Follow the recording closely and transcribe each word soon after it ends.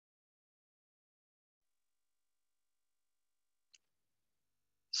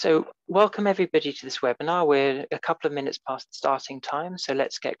So welcome everybody to this webinar. We're a couple of minutes past the starting time, so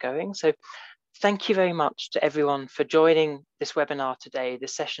let's get going. So thank you very much to everyone for joining this webinar today,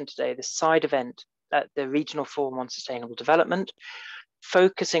 this session today, this side event at the Regional Forum on Sustainable Development,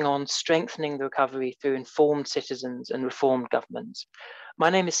 focusing on strengthening the recovery through informed citizens and reformed governments. My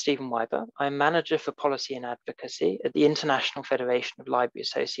name is Stephen Weiber. I'm Manager for Policy and Advocacy at the International Federation of Library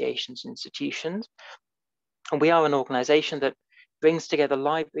Associations and Institutions. And we are an organization that brings together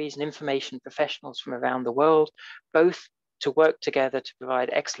libraries and information professionals from around the world, both to work together to provide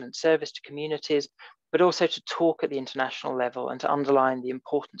excellent service to communities, but also to talk at the international level and to underline the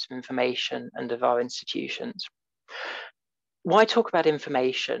importance of information and of our institutions. Why talk about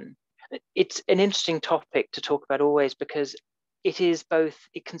information? It's an interesting topic to talk about always because it is both,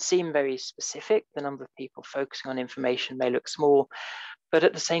 it can seem very specific. The number of people focusing on information may look small, but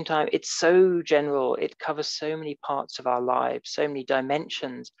at the same time, it's so general. It covers so many parts of our lives, so many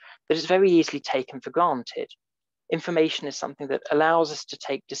dimensions, that it's very easily taken for granted. Information is something that allows us to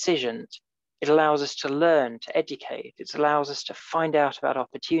take decisions. It allows us to learn, to educate. It allows us to find out about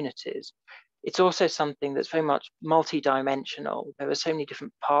opportunities. It's also something that's very much multi-dimensional. There are so many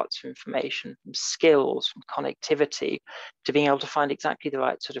different parts of information, from skills, from connectivity, to being able to find exactly the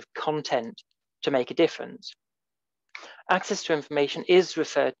right sort of content to make a difference. Access to information is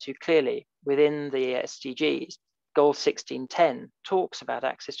referred to clearly within the SDGs. Goal 1610 talks about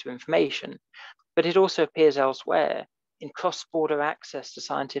access to information, but it also appears elsewhere in cross-border access to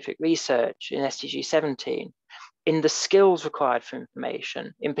scientific research in SDG 17, in the skills required for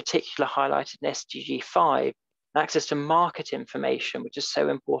information, in particular highlighted in SDG 5, access to market information, which is so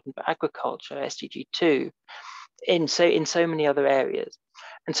important for agriculture, SDG 2, in so many other areas.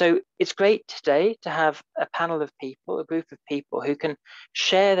 And so it's great today to have a panel of people, a group of people who can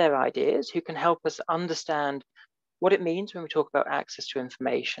share their ideas, who can help us understand what it means when we talk about access to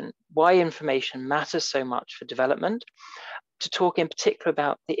information, why information matters so much for development, to talk in particular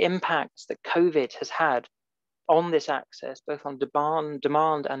about the impacts that COVID has had on this access, both on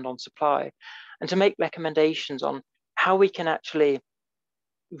demand and on supply, and to make recommendations on how we can actually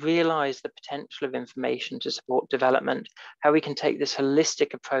realize the potential of information to support development, how we can take this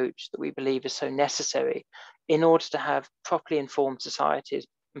holistic approach that we believe is so necessary in order to have properly informed societies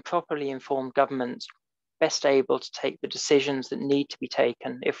and properly informed governments best able to take the decisions that need to be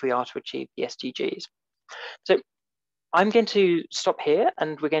taken if we are to achieve the SDGs. So I'm going to stop here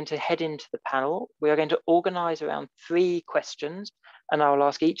and we're going to head into the panel. We are going to organize around 3 questions and I will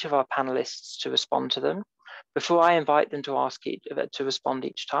ask each of our panelists to respond to them. Before I invite them to respond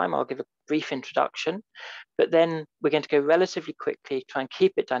each time, I'll give a brief introduction, but then we're going to go relatively quickly, try and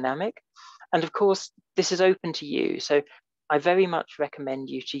keep it dynamic. And of course, this is open to you. So I very much recommend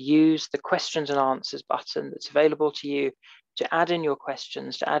you to use the questions and answers button that's available to you to add in your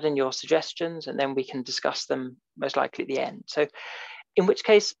questions, to add in your suggestions, and then we can discuss them most likely at the end. So in which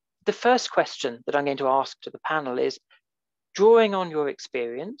case, the first question that I'm going to ask to the panel is, drawing on your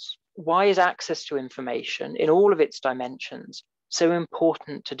experience, why is access to information in all of its dimensions so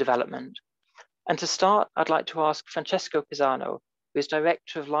important to development? And to start, I'd like to ask Francesco Pisano, who is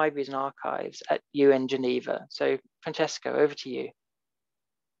Director of Libraries and Archives at UN Geneva. So Francesco, over to you.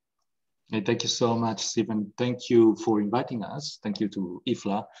 Hey, thank you so much, Stephen. Thank you for inviting us. Thank you to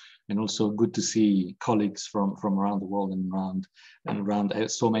IFLA, and also good to see colleagues from around the world and around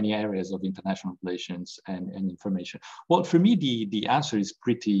so many areas of international relations and information. Well, for me, the answer is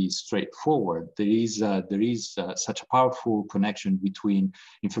pretty straightforward. There is such a powerful connection between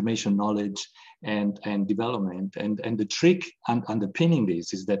information, knowledge, and development. And the trick underpinning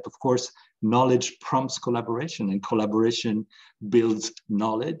this is that, of course, knowledge prompts collaboration, and collaboration builds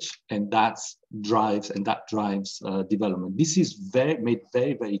knowledge, and that drives development. This is made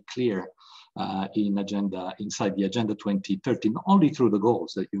very, very clear inside the Agenda 2030, not only through the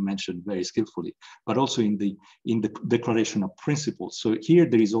goals that you mentioned very skillfully, but also in the Declaration of Principles. So here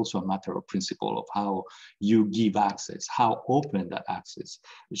there is also a matter of principle of how you give access, how open that access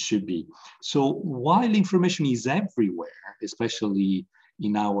should be. So while information is everywhere, especially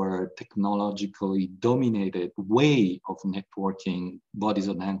in our technologically dominated way of networking bodies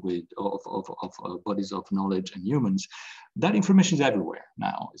of language, of bodies of knowledge and humans, that information is everywhere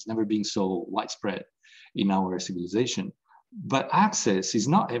now. It's never been so widespread in our civilization, but access is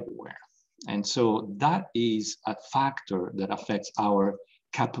not everywhere. And so that is a factor that affects our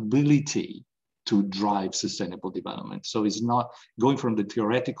capability to drive sustainable development. So it's not going from the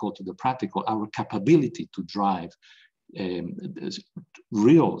theoretical to the practical, our capability to drive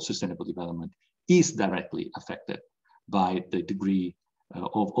real sustainable development is directly affected by the degree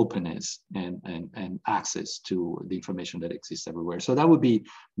of openness and access to the information that exists everywhere. So that would be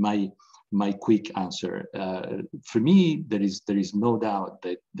my quick answer. For me, there is no doubt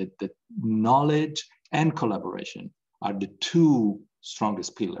that knowledge and collaboration are the two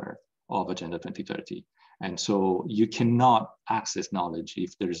strongest pillars of Agenda 2030. And so you cannot access knowledge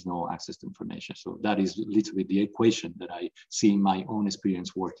if there is no access to information. So that is literally the equation that I see in my own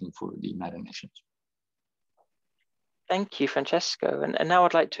experience working for the United Nations. Thank you, Francesco. And now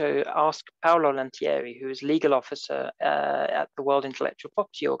I'd like to ask Paolo Lantieri, who is legal officer at the World Intellectual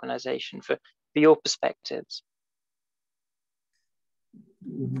Property Organization, for your perspectives.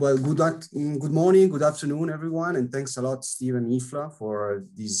 Well, good morning, good afternoon, everyone. And thanks a lot, Stephen Ifla, for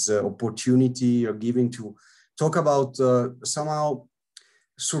this opportunity you're giving to talk about somehow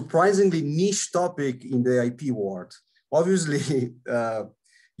surprisingly niche topic in the IP world. Obviously,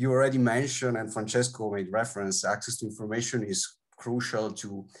 you already mentioned, and Francesco made reference, access to information is crucial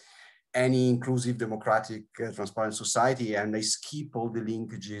to any inclusive, democratic, transparent society. And I skip all the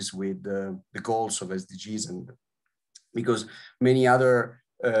linkages with the goals of SDGs, and because many other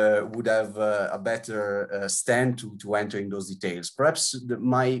would have a better stand to enter in those details. Perhaps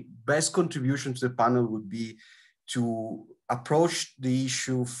my best contribution to the panel would be to approach the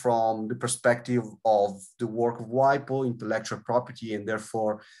issue from the perspective of the work of WIPO, intellectual property, and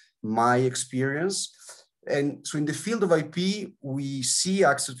therefore my experience. And so in the field of IP, we see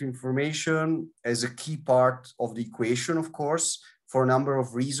access to information as a key part of the equation, of course, for a number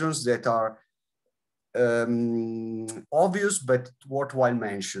of reasons that are obvious but worthwhile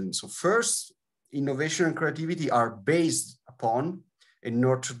mention. So first, innovation and creativity are based upon and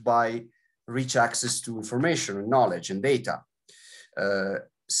nurtured by rich access to information and knowledge and data.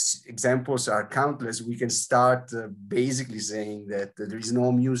 Examples are countless. We can start basically saying that there is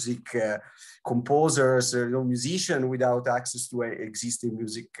no music composers, no musician without access to existing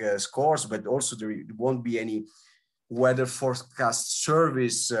music scores, but also there won't be any weather forecast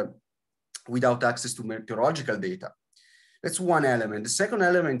service without access to meteorological data. That's one element. The second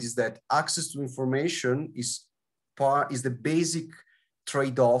element is that access to information is the basic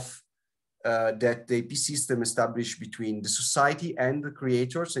trade-off that the IP system established between the society and the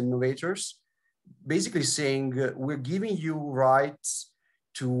creators and innovators, basically saying we're giving you rights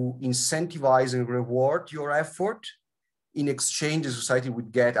to incentivize and reward your effort. In exchange, the society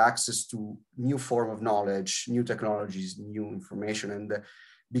would get access to new form of knowledge, new technologies, new information. And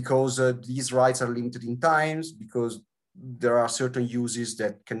because these rights are limited in times, because there are certain uses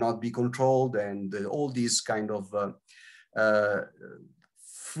that cannot be controlled, and all these kind of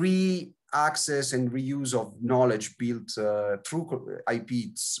free access and reuse of knowledge built through IP,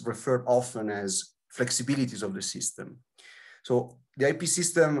 it's referred often as flexibilities of the system. So the IP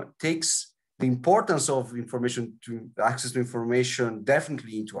system takes the importance of information to access to information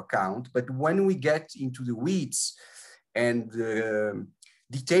definitely into account, but when we get into the weeds and the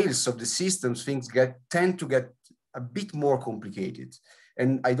details of the systems, things tend to get a bit more complicated.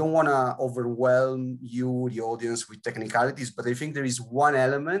 And I don't want to overwhelm you, the audience, with technicalities, but I think there is one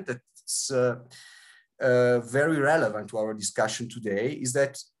element that's very relevant to our discussion today, is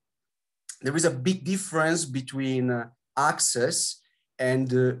that there is a big difference between access and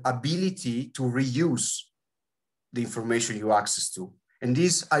the ability to reuse the information you access to. And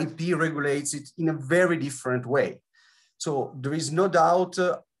this IP regulates it in a very different way. So there is no doubt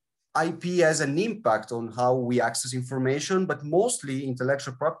IP has an impact on how we access information, but mostly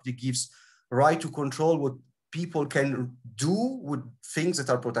intellectual property gives right to control what people can do with things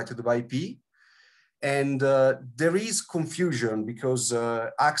that are protected by IP. And there is confusion because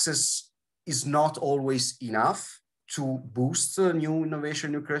access is not always enough to boost new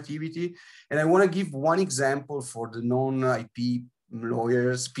innovation, new creativity. And I want to give one example for the non-IP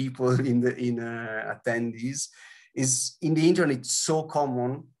lawyers, people in attendees, is in the internet, it's so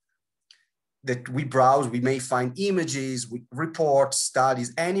common that we browse, we may find images, reports,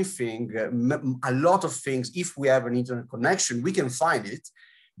 studies, anything, a lot of things. If we have an internet connection, we can find it,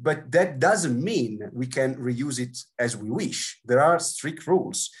 but that doesn't mean we can reuse it as we wish. There are strict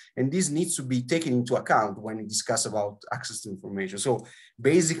rules, and this needs to be taken into account when we discuss about access to information. So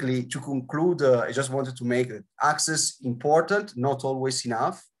basically, to conclude, I just wanted to make that access important, not always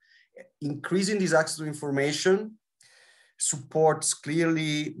enough. Increasing this access to information supports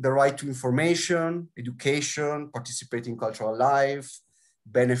clearly the right to information, education, participate in cultural life,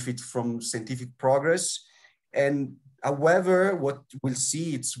 benefit from scientific progress. And however, what we'll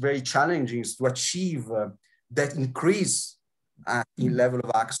see, it's very challenging is to achieve that increase in level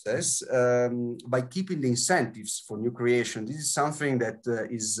of access by keeping the incentives for new creation. This is something that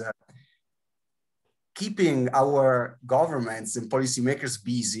is keeping our governments and policymakers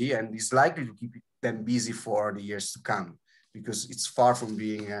busy, and is likely to keep them busy for the years to come, because it's far from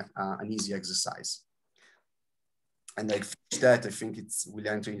being an easy exercise. And I finish that. I think we'll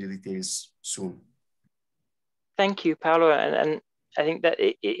enter into details soon. Thank you, Paolo. And I think that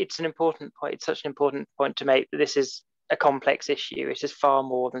it's an important point. It's such an important point to make, that this is a complex issue. It is far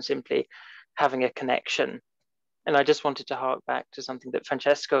more than simply having a connection. And I just wanted to hark back to something that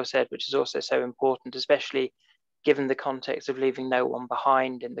Francesco said, which is also so important, especially given the context of leaving no one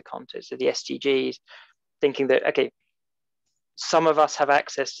behind in the context of the SDGs, thinking that, okay, some of us have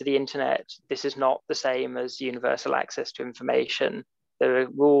access to the internet. This is not the same as universal access to information. There are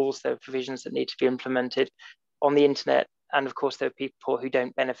rules, there are provisions that need to be implemented on the internet. And of course, there are people who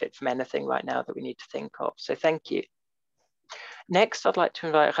don't benefit from anything right now that we need to think of. So thank you. Next, I'd like to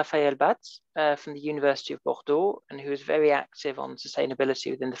invite Raphaël Batz from the University of Bordeaux, and who is very active on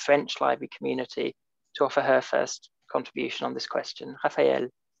sustainability within the French library community, to offer her first contribution on this question. Raphaël.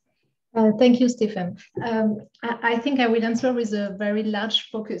 Thank you, Stephen. I think I will answer with a very large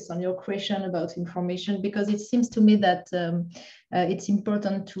focus on your question about information, because it seems to me that it's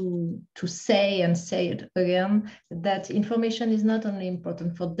important to say, and say it again, that information is not only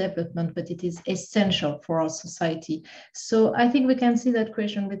important for development, but it is essential for our society. So I think we can see that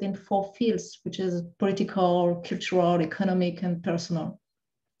question within 4 fields, which is political, cultural, economic, and personal.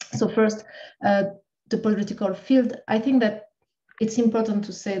 So first, the political field, I think that it's important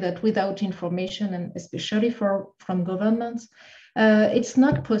to say that without information, and especially from governments, it's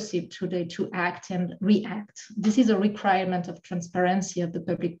not possible today to act and react. This is a requirement of transparency of the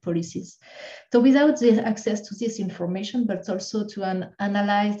public policies. So without the access to this information, but also to an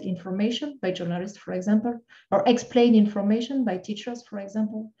analyzed information by journalists, for example, or explained information by teachers, for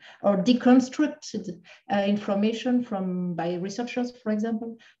example, or deconstructed information by researchers, for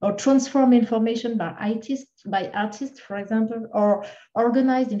example, or transform information by artists, for example, or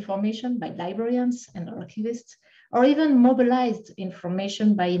organized information by librarians and archivists, or even mobilized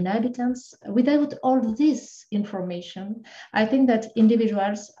information by inhabitants. Without all this information, I think that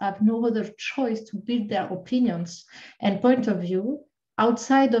individuals have no other choice to build their opinions and point of view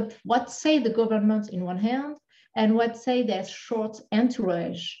outside of what say the government in one hand and what say their short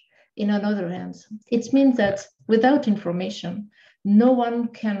entourage in another hand. It means that without information, no one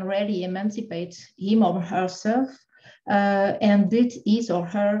can really emancipate him or herself and build his or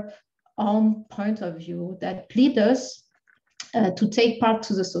her own point of view that lead us to take part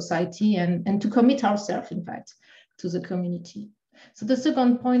to the society and to commit ourselves, in fact, to the community. So the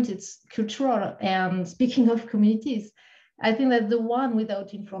second point is cultural. And speaking of communities, I think that the one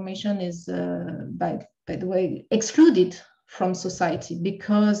without information is, by the way, excluded from society,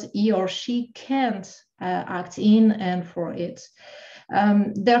 because he or she can't act in and for it.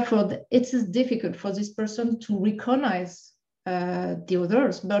 Therefore, it is difficult for this person to recognize the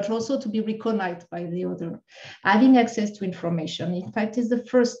others, but also to be recognized by the other. Having access to information, in fact, is the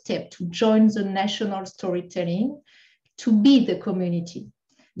first step to join the national storytelling, to be the community,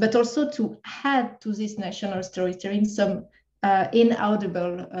 but also to add to this national storytelling some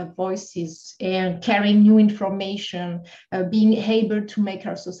inaudible voices, and carrying new information, being able to make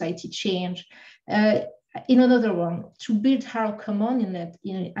our society change. In another one, to build our common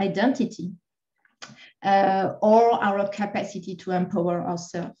identity, or our capacity to empower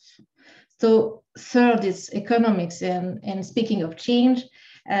ourselves. So third is economics, and speaking of change,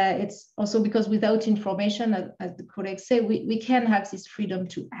 it's also because without information, as the colleagues say, we can have this freedom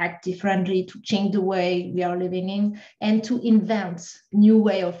to act differently, to change the way we are living in, and to invent new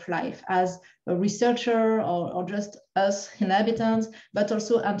way of life as a researcher or just us inhabitants, but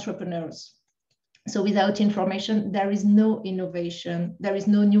also entrepreneurs. So without information, there is no innovation. There is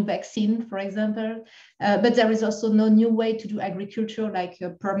no new vaccine, for example, but there is also no new way to do agriculture like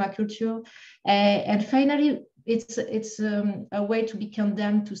permaculture. And finally, it's a way to be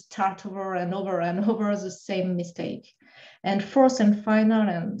condemned to start over and over and over the same mistake. And fourth and final,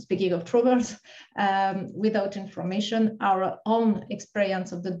 and speaking of troubles, without information, our own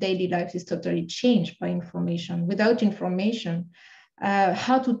experience of the daily life is totally changed by information. Without information,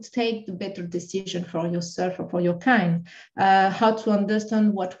 how to take the better decision for yourself or for your kind, how to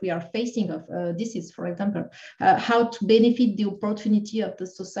understand what we are facing of disease, for example, how to benefit the opportunity of the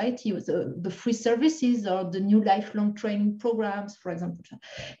society with the free services or the new lifelong training programs, for example,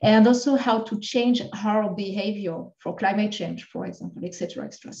 and also how to change our behavior for climate change, for example, etc.,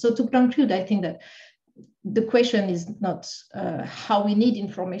 etc. So to conclude, I think that the question is not how we need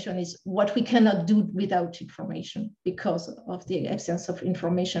information, is what we cannot do without information because of the absence of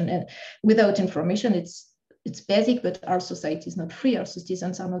information. And without information, it's it's basic, but our society is not free. Our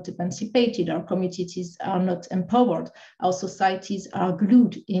citizens are not emancipated. Our communities are not empowered. Our societies are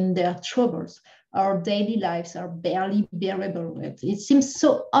glued in their troubles. Our daily lives are barely bearable. It seems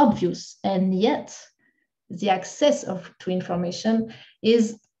so obvious, and yet the access to information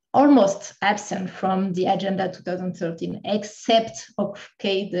is almost absent from the Agenda 2013, except,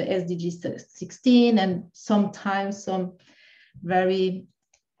 okay, the SDG 16 and sometimes some very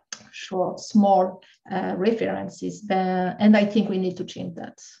short, small references. And I think we need to change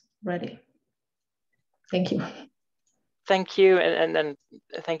that, really. Thank you. Thank you, and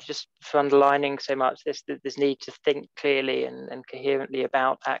thank you just for underlining so much this need to think clearly and coherently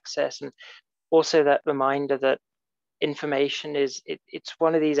about access, and also that reminder that information is it's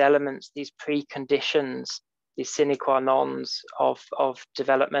one of these elements, these preconditions, these sine qua nons of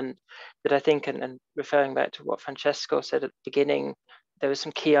development that I think, and referring back to what Francesco said at the beginning, there were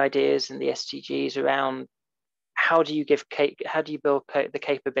some key ideas in the SDGs around how do you build the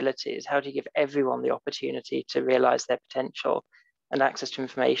capabilities, how do you give everyone the opportunity to realize their potential, and access to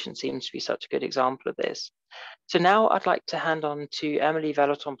information seems to be such a good example of this. So now I'd like to hand on to Emily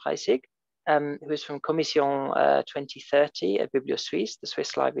Vallotton-Preissig, who is from Commission 2030 at BiblioSuisse, the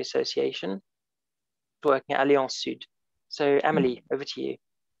Swiss Library Association, working at Alliance Sud. So Emily, over to you.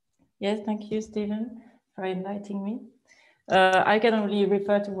 Yes, thank you, Stephen, for inviting me. I can only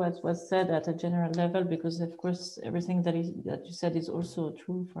refer to what was said at a general level, because of course everything that you said is also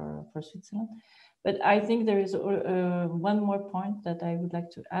true for Switzerland. But I think there is one more point that I would like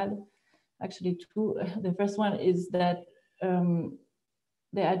to add. Actually, two. The first one is that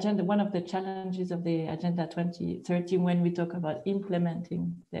the agenda, one of the challenges of the Agenda 2030 when we talk about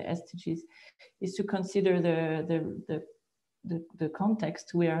implementing the SDGs is to consider the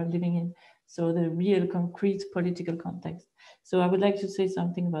context we are living in. So the real concrete political context. So I would like to say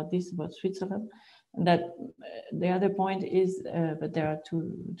something about this, about Switzerland. And that the other point is, but there are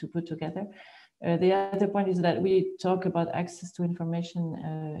two to put together. The other point is that we talk about access to information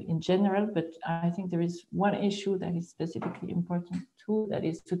in general, but I think there is one issue that is specifically important too, that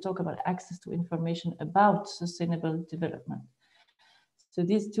is to talk about access to information about sustainable development. So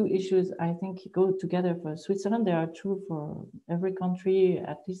these two issues, I think, go together for Switzerland. They are true for every country,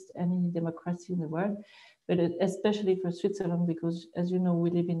 at least any democracy in the world, but especially for Switzerland, because as you know, we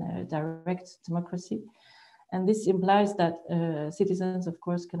live in a direct democracy. And this implies that citizens, of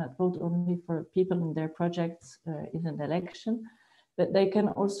course, cannot vote only for people in their projects in an election, but they can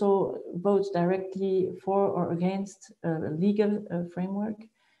also vote directly for or against a legal framework.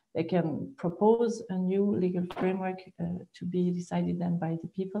 They can propose a new legal framework to be decided then by the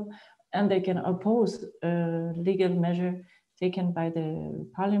people, and they can oppose a legal measure taken by the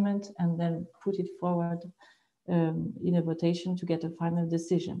parliament and then put it forward in a votation to get a final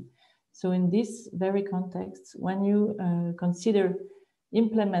decision. So in this very context, when you consider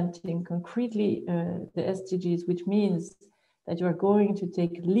implementing concretely the SDGs, which means that you are going to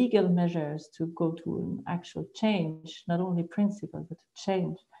take legal measures to go to an actual change, not only principle, but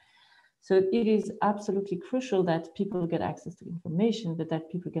change. So it is absolutely crucial that people get access to information, but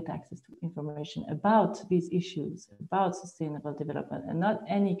that people get access to information about these issues, about sustainable development, and not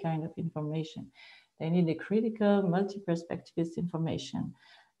any kind of information. They need a critical, multi-perspectivist information.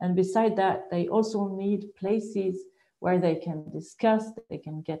 And beside that, they also need places where they can discuss, they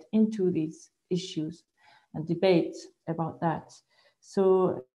can get into these issues and debate about that.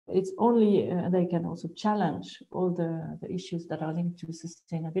 So it's only, they can also challenge all the issues that are linked to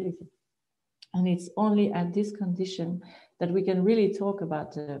sustainability. And it's only at this condition that we can really talk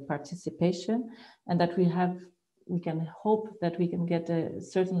about participation, and that we can hope that we can get a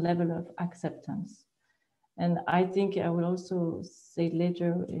certain level of acceptance. And I think I will also say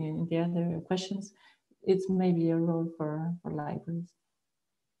later in the other questions, it's maybe a role for libraries.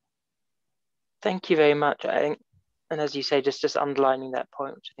 Thank you very much. I think, and as you say, just underlining that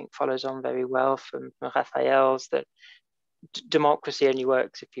point, which I think follows on very well from Raphael's, that democracy only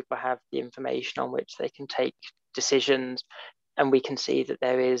works if people have the information on which they can take decisions. And we can see that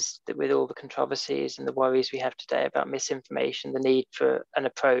there is, that with all the controversies and the worries we have today about misinformation, the need for an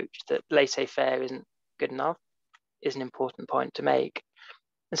approach that laissez-faire isn't good enough is an important point to make.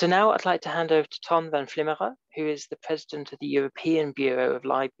 And so now I'd like to hand over to Ton van Vlimmeren, who is the president of the European Bureau of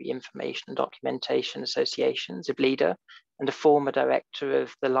Library Information and Documentation Associations, ZBLIDA, and a former director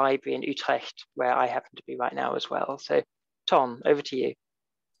of the library in Utrecht, where I happen to be right now as well. So Ton, over to you.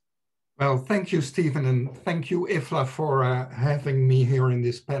 Well, thank you, Stephen, and thank you, IFLA, for having me here in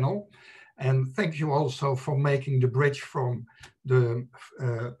this panel. And thank you also for making the bridge from the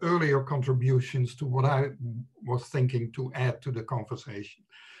earlier contributions to what I was thinking to add to the conversation.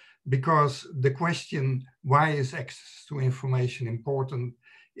 because the question, why is access to information important,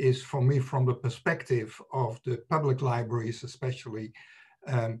 is for me from the perspective of the public libraries especially,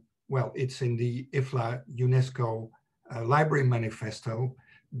 well, it's in the IFLA UNESCO Library Manifesto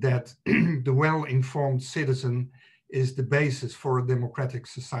that the well-informed citizen is the basis for a democratic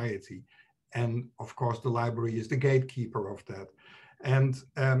society. And of course, the library is the gatekeeper of that. And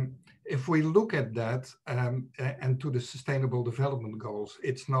if we look at that and to the Sustainable Development Goals,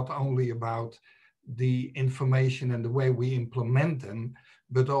 it's not only about the information and the way we implement them,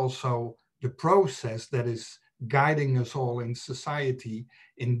 but also the process that is guiding us all in society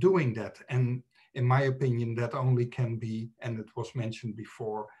in doing that. And in my opinion, that only can be, and it was mentioned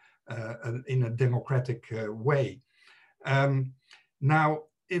before, in a democratic way. Now,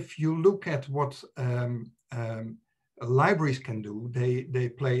 if you look at what libraries can do, they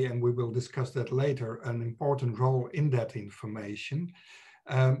play, and we will discuss that later, an important role in that information.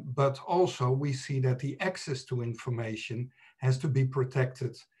 But also we see that the access to information has to be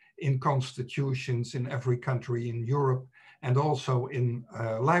protected in constitutions in every country in Europe, and also in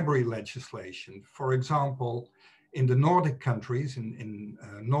library legislation. For example, in the Nordic countries, in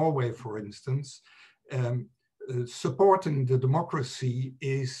Norway, for instance, supporting the democracy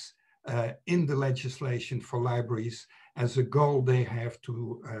is in the legislation for libraries as a goal they have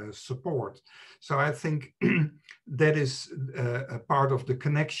to support. So I think that is a part of the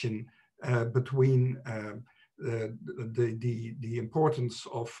connection between the importance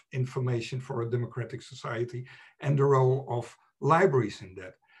of information for a democratic society and the role of libraries in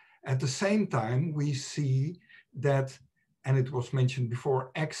that. At the same time, we see that, and it was mentioned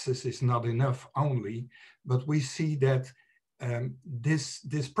before, access is not enough only, but we see that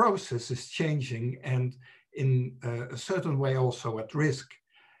this process is changing and in a certain way also at risk.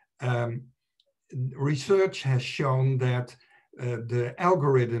 Research has shown that the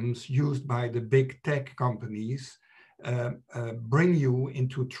algorithms used by the big tech companies bring you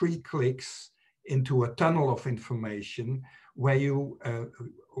into 3 clicks into a tunnel of information where you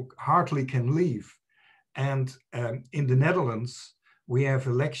hardly can leave. And in the Netherlands, we have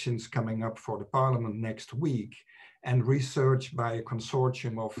elections coming up for the parliament next week, and research by a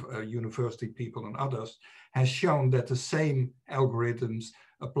consortium of university people and others has shown that the same algorithms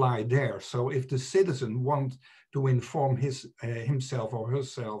apply there. So if the citizen wants to inform himself or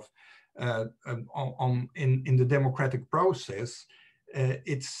herself in the democratic process,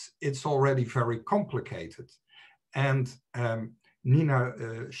 it's already very complicated. And Nina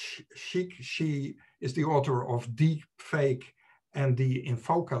Schick, she is the author of Deep Fake and the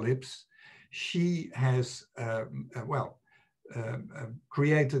Infocalypse. She has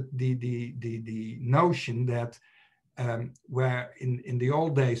created the notion that where in the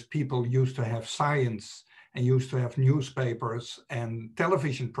old days people used to have science and used to have newspapers and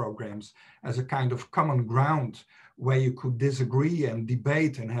television programs as a kind of common ground where you could disagree and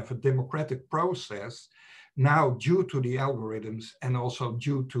debate and have a democratic process. Now, due to the algorithms and also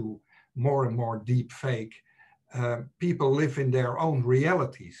due to more and more deep fake, people live in their own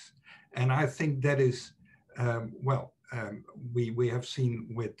realities. And I think that is, we have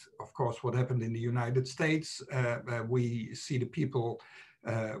seen with, of course, what happened in the United States. We see the people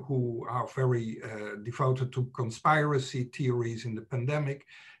who are very devoted to conspiracy theories in the pandemic,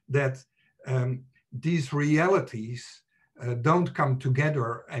 that these realities don't come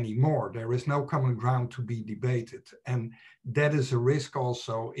together anymore. There is no common ground to be debated. And that is a risk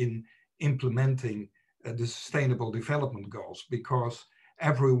also in implementing the Sustainable Development Goals, because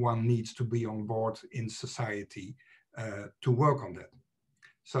everyone needs to be on board in society to work on that.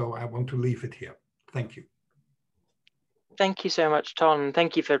 So I want to leave it here. Thank you. Thank you so much, Ton.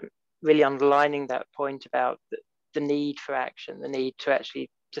 Thank you for really underlining that point about the need for action, the need to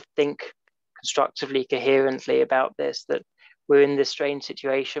actually to think constructively, coherently about this, that we're in this strange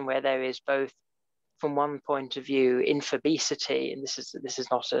situation where there is both, from one point of view, infobesity, and this is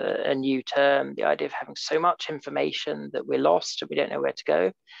not a new term, the idea of having so much information that we're lost and we don't know where to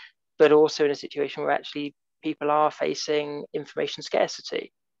go, but also in a situation where actually people are facing information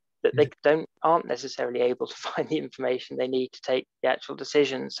scarcity, that they aren't necessarily able to find the information they need to take the actual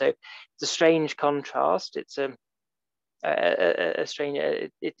decision. So it's a strange contrast. It's a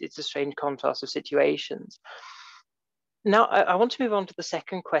strange contrast of situations. Now, I want to move on to the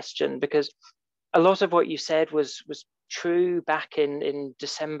second question, because a lot of what you said was true back in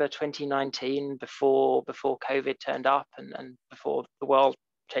December 2019, before COVID turned up and before the world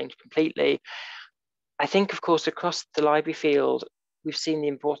changed completely. I think, of course, across the library field, we've seen the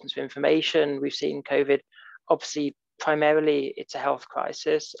importance of information. We've seen COVID. Obviously, primarily, it's a health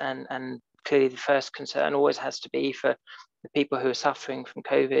crisis, and clearly the first concern always has to be for the people who are suffering from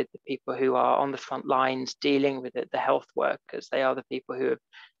COVID, the people who are on the front lines dealing with it, the health workers. They are the people who have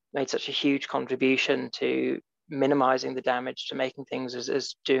made such a huge contribution to minimizing the damage, to making things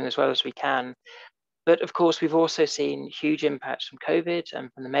as doing as well as we can. But of course, we've also seen huge impacts from COVID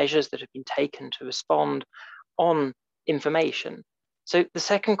and from the measures that have been taken to respond on information. So the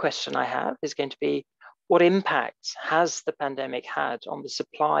second question I have is going to be, what impacts has the pandemic had on the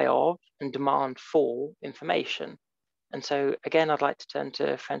supply of and demand for information? And so again, I'd like to turn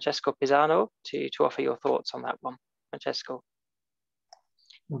to Francesco Pisano to offer your thoughts on that one. Francesco.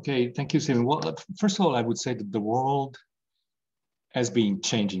 Okay, thank you, Stephen. Well, first of all, I would say that the world has been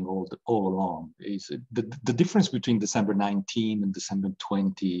changing all along. Is the difference between December 19 and December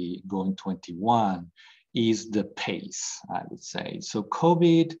 20 going 21 is the pace, I would say. So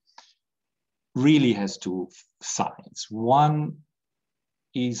COVID really has two sides. One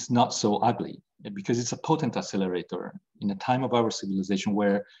is not so ugly because it's a potent accelerator in a time of our civilization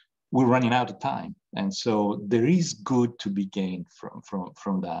where we're running out of time. And so there is good to be gained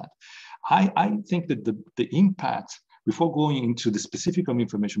from that. I think that the impact, before going into the specific of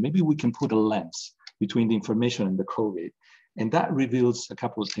information, maybe we can put a lens between the information and the COVID. And that reveals a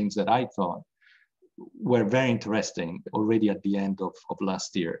couple of things that I thought were very interesting already at the end of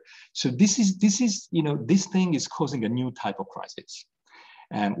last year. So this is, you know, this thing is causing a new type of crisis.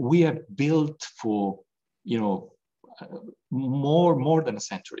 And we have built for, you know, more than a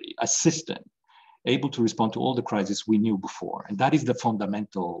century, a system able to respond to all the crises we knew before. And that is the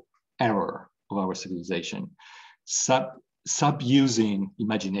fundamental error of our civilization. Sub-using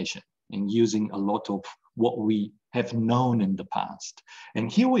imagination and using a lot of what we have known in the past.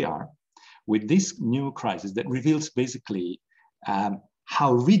 And here we are with this new crisis that reveals basically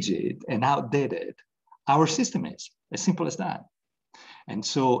how rigid and outdated our system is, as simple as that. And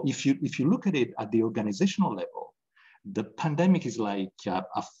so if you look at it at the organizational level, the pandemic is like a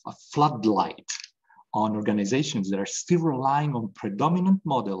floodlight on organizations that are still relying on predominant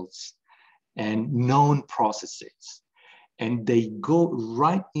models and known processes. And they go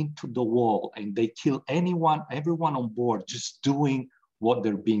right into the wall and they kill everyone on board just doing what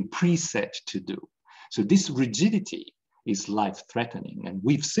they're being preset to do. So this rigidity is life-threatening, and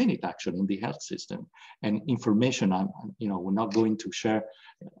we've seen it actually in the health system. And information, we're not going to share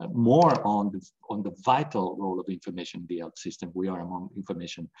more on the vital role of information in the health system. We are among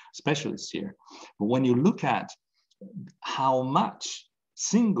information specialists here. But when you look at how much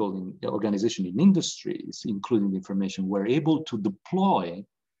single organization in industries, including information, were able to deploy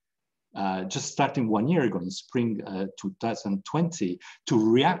just starting 1 year ago in spring 2020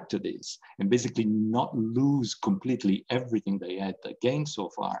 to react to this and basically not lose completely everything they had gained so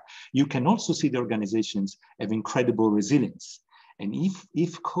far. You can also see the organizations have incredible resilience. And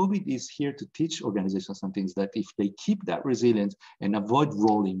if COVID is here to teach organizations some things, that if they keep that resilience and avoid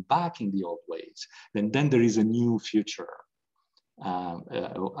rolling back in the old ways, then there is a new future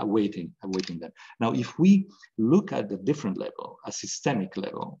awaiting them. Now, if we look at the different level, a systemic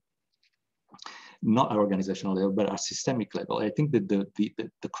level, not our organizational level, but our systemic level, I think that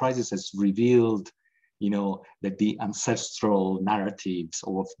the crisis has revealed, that the ancestral narratives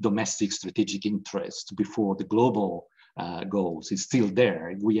of domestic strategic interest before the global goals is still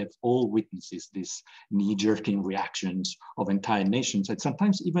there. We have all witnessed this knee-jerking reactions of entire nations, and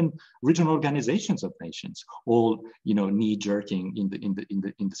sometimes even regional organizations of nations, all knee-jerking in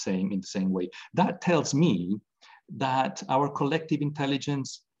the same way. That tells me that our collective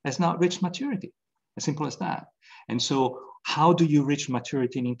intelligence has not reached maturity, as simple as that. And so how do you reach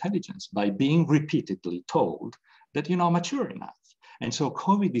maturity in intelligence? By being repeatedly told that you're not mature enough. And so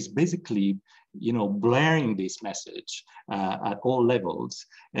COVID is basically, blaring this message at all levels.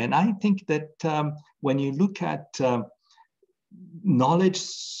 And I think that when you look at knowledge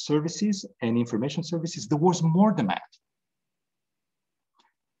services and information services, there was more demand.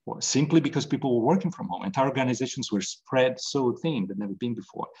 Simply because people were working from home. Entire organizations were spread so thin that never been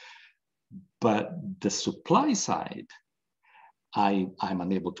before. But the supply side, I'm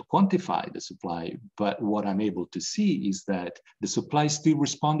unable to quantify the supply, but what I'm able to see is that the supply still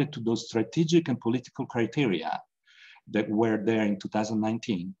responded to those strategic and political criteria that were there in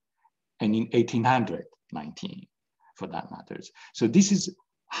 2019 and in 1819, for that matters. So this is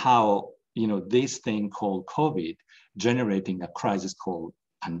how, this thing called COVID, generating a crisis called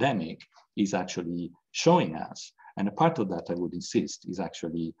pandemic, is actually showing us. And a part of that, I would insist, is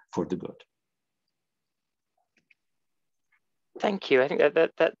actually for the good. Thank you. I think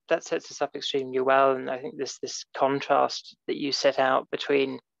that sets us up extremely well. And I think this contrast that you set out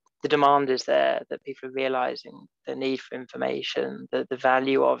between the demand is there, that people are realizing the need for information, the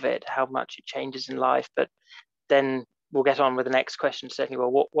value of it, how much it changes in life, but then we'll get on with the next question, certainly.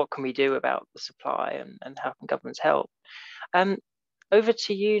 Well, what can we do about the supply, and how can governments help? Over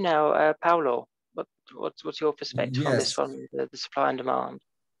to you now, Paolo. What's your perspective on this one, the supply and demand?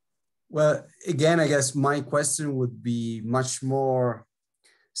 Well, again, I guess my question would be much more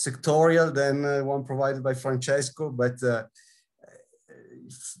sectorial than one provided by Francesco, but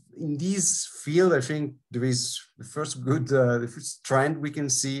in this field, I think there is the first trend we can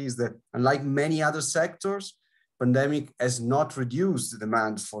see is that, unlike many other sectors, pandemic has not reduced the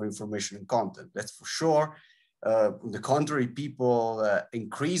demand for information and content. That's for sure. On the contrary, people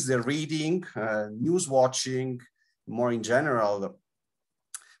increase their reading, news watching, more in general,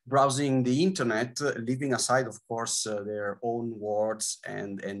 browsing the internet, leaving aside, of course, their own words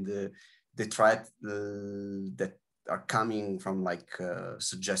and the threat that are coming from like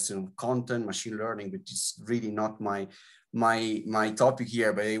suggestion of content, machine learning, which is really not my topic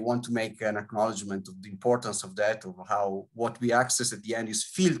here, but I want to make an acknowledgement of the importance of that, of how what we access at the end is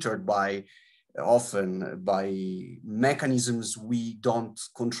filtered often by mechanisms we don't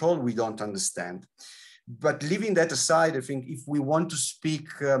control, we don't understand. But leaving that aside, I think if we want to speak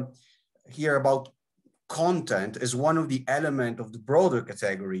here about content as one of the elements of the broader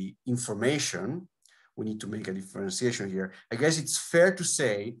category, information, we need to make a differentiation here. I guess it's fair to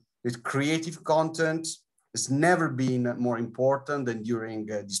say that creative content has never been more important than during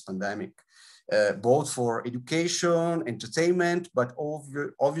this pandemic, both for education, entertainment, but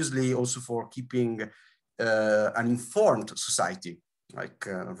obviously also for keeping an informed society, like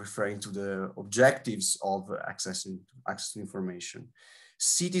referring to the objectives of access to information.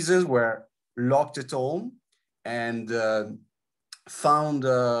 Citizens were locked at home and found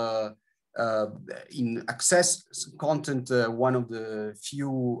in access content one of the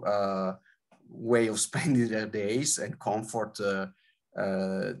few way of spending their days and comfort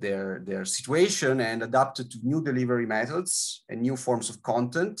their situation, and adapted to new delivery methods and new forms of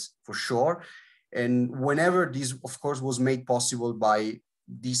content, for sure. And whenever this, of course, was made possible by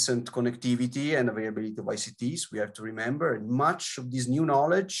decent connectivity and availability of ICTs, we have to remember, and much of this new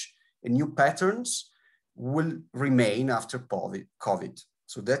knowledge and new patterns will remain after COVID.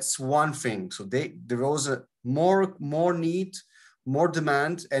 So that's one thing. So there was a more need, more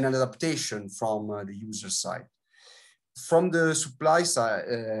demand, and an adaptation from the user side. From the supply side,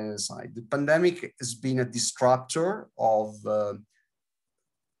 the pandemic has been a disruptor of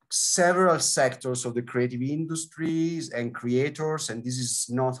several sectors of the creative industries and creators, and this is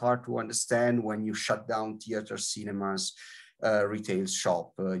not hard to understand when you shut down theaters, cinemas, retail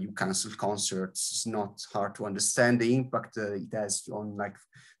shop, you cancel concerts. It's not hard to understand the impact it has on like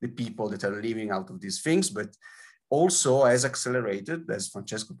the people that are living out of these things, but also has accelerated, as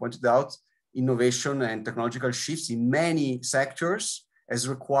Francesco pointed out, innovation and technological shifts in many sectors has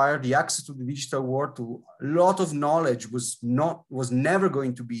required the access to the digital world. To a lot of knowledge was never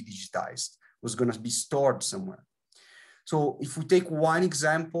going to be digitized, was going to be stored somewhere. So if we take one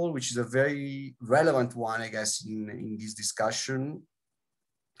example, which is a very relevant one, I guess, in this discussion,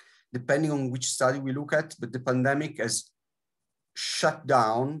 depending on which study we look at, but the pandemic has shut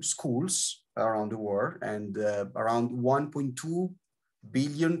down schools around the world, and around 1.2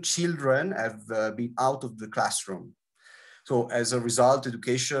 billion children have been out of the classroom. So as a result,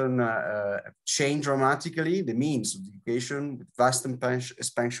 education changed dramatically, the means of education, with vast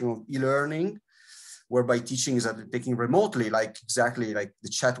expansion of e-learning, whereby teaching is taken remotely, exactly like the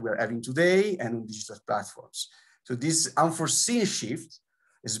chat we're having today, and on digital platforms. So this unforeseen shift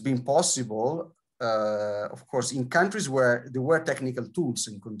has been possible, of course, in countries where there were technical tools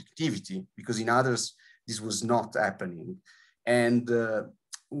and connectivity, because in others, this was not happening. And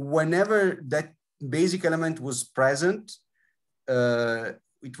whenever that basic element was present,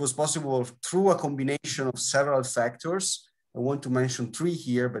 it was possible through a combination of several factors. I want to mention three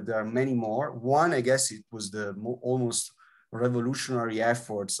here, but there are many more. One, I guess it was the almost revolutionary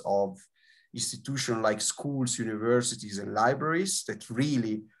efforts of institutions like schools, universities, and libraries that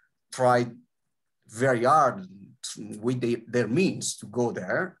really tried very hard with their means to go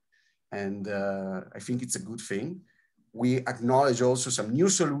there. And I think it's a good thing. We acknowledge also some new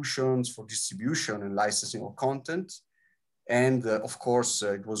solutions for distribution and licensing of content. And of course,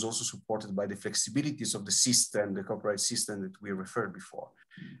 it was also supported by the flexibilities of the system, the copyright system that we referred before.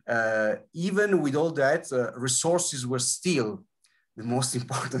 Even with all that, resources were still the most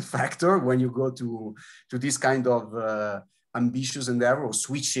important factor when you go to this kind of ambitious endeavor of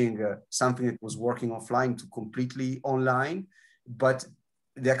switching something that was working offline to completely online. But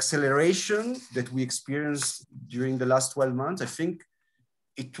the acceleration that we experienced during the last 12 months, I think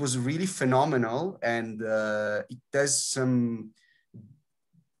it was really phenomenal, and it has some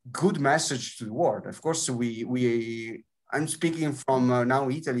good message to the world. Of course, I'm speaking from now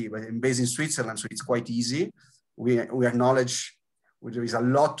Italy, but I'm based in Switzerland, so it's quite easy. We acknowledge there is a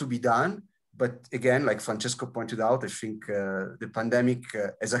lot to be done, but again, like Francesco pointed out, I think the pandemic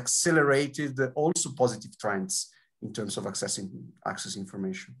has accelerated also positive trends in terms of access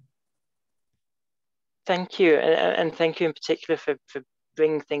information. Thank you, and thank you in particular for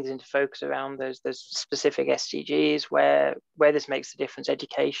bringing things into focus around those specific SDGs where this makes a difference.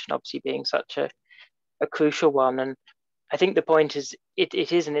 Education obviously being such a crucial one, and I think the point is it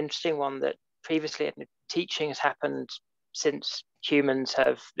is an interesting one that previously teaching has happened since humans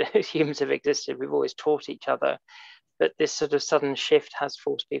have existed. We've always taught each other, but this sort of sudden shift has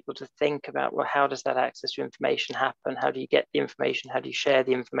forced people to think about, well, how does that access to information happen? How do you get the information? How do you share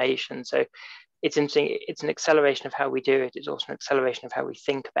the information? So it's interesting. It's an acceleration of how we do it. It's also an acceleration of how we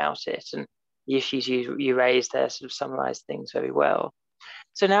think about it. And the issues you raised there sort of summarize things very well.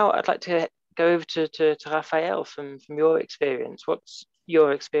 So now I'd like to go over to Raphael from your experience. What's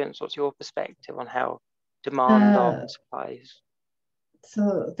your experience? What's your perspective on how demand on supplies?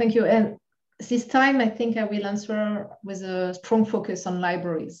 So thank you. And this time, I think I will answer with a strong focus on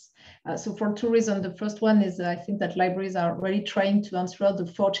libraries. So for two reasons. The first one is I think that libraries are really trying to answer the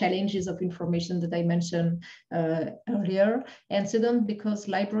 4 challenges of information that I mentioned earlier. And second, because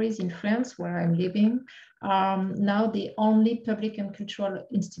libraries in France, where I'm living, are now the only public and cultural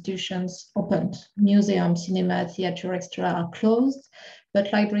institutions opened. Museums, cinema, theater, etc. are closed,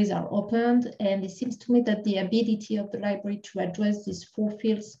 but libraries are opened. And it seems to me that the ability of the library to address these 4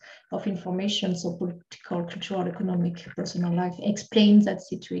 fields of information, so political, cultural, economic, personal life, explains that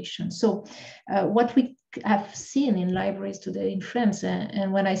situation. So what we have seen in libraries today in France,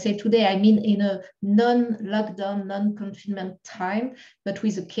 and when I say today, I mean in a non-lockdown, non-confinement time, but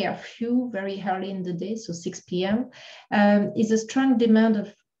with a curfew very early in the day, so 6 p.m., is a strong demand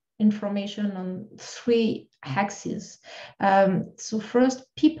of information on 3 axes. So first,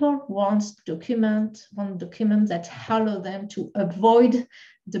 people want documents that allow them to avoid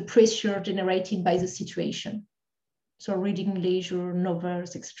the pressure generated by the situation. So reading leisure,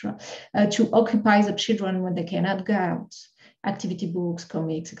 novels, etc. To occupy the children when they cannot go out, activity books,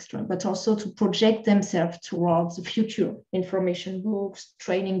 comics, etc. But also to project themselves towards the future, information books,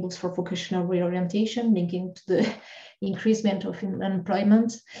 training books for vocational reorientation, linking to the increasement of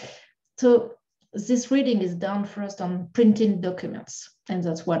unemployment. So this reading is done first on printed documents. And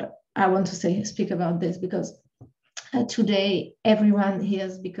that's what I want to speak about this, because today everyone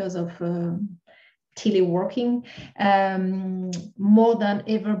hears, because of teleworking, more than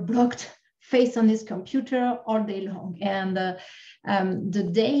ever blocked face on his computer all day long. And the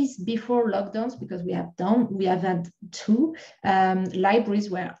days before lockdowns, because we have had 2, libraries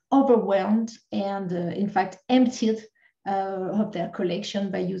were overwhelmed and in fact emptied of their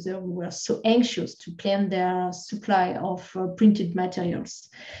collection by users who were so anxious to plan their supply of printed materials.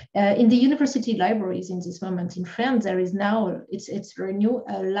 In the university libraries in this moment in France, there is now, it's very new,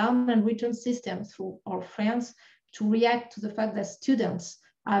 a learn and return system through all France to react to the fact that students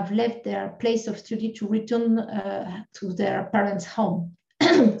have left their place of study to return to their parents' home,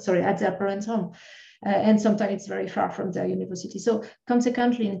 at their parents' home. And sometimes it's very far from their university. So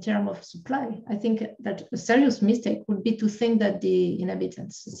consequently, in terms of supply, I think that a serious mistake would be to think that the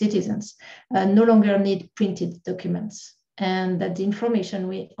inhabitants, citizens, no longer need printed documents, and that the information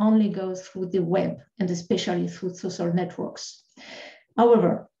will only go through the web, and especially through social networks.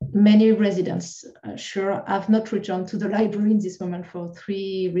 However, many residents sure have not returned to the library in this moment for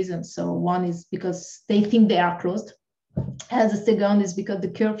 3 reasons. So one is because they think they are closed. The second is because the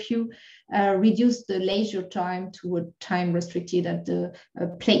curfew reduced the leisure time to a time restricted at the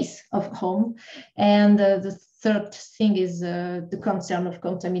place of home. And the third thing is the concern of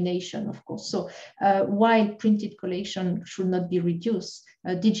contamination, of course. So while printed collection should not be reduced,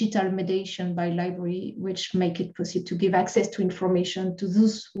 digital mediation by library, which make it possible to give access to information to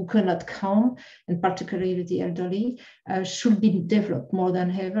those who cannot come, and particularly the elderly, should be developed more than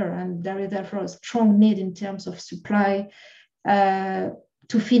ever. And there is therefore a strong need in terms of supply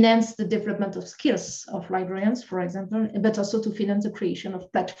to finance the development of skills of librarians, for example, but also to finance the creation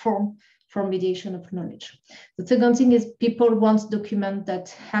of platform for mediation of knowledge. The second thing is people want documents that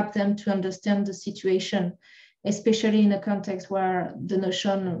help them to understand the situation, especially in a context where the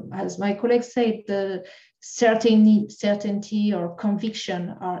notion, as my colleagues said, the certainty or conviction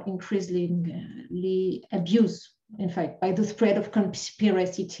are increasingly abused, in fact, by the spread of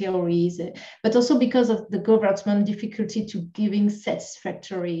conspiracy theories, but also because of the government difficulty to giving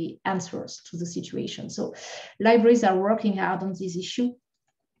satisfactory answers to the situation. So libraries are working hard on this issue.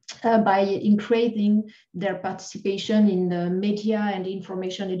 by increasing their participation in the media and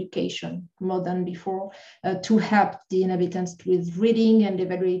information education more than before, to help the inhabitants with reading and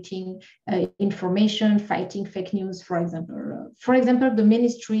evaluating information, fighting fake news, for example. For example, the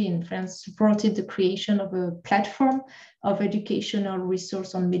ministry in France supported the creation of a platform of educational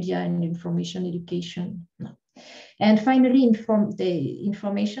resource on media and information education. And finally, the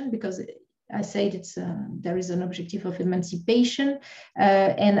information, because I said there is an objective of emancipation,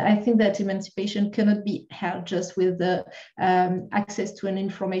 and I think that emancipation cannot be held just with the access to an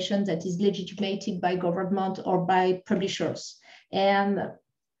information that is legitimated by government or by publishers. And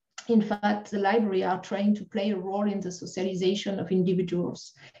in fact, the library are trying to play a role in the socialization of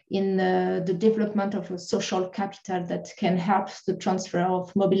individuals, in the development of a social capital that can help the transfer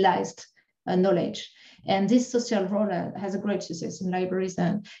of mobilized knowledge. And this social role has a great success in libraries,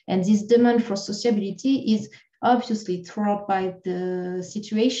 and this demand for sociability is obviously thrown by the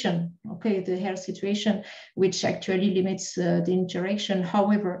situation, the health situation, which actually limits the interaction.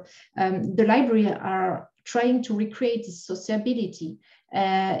 However, the library are trying to recreate this sociability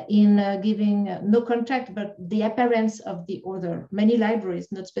in giving no contact, but the appearance of the other. Many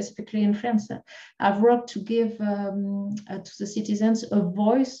libraries, not specifically in France, have worked to give to the citizens a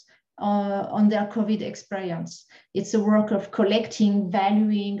voice on their COVID experience. It's a work of collecting,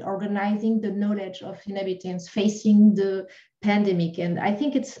 valuing, organizing the knowledge of inhabitants facing the pandemic. And I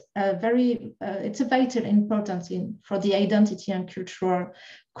think it's a vital importance for the identity and cultural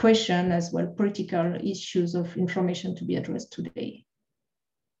question, as well political issues of information to be addressed today.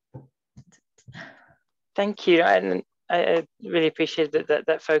 Thank you. And I really appreciate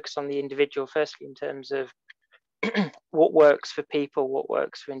that focus on the individual, firstly, in terms of what works for people, what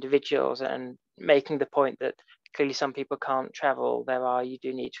works for individuals, and making the point that clearly some people can't travel. You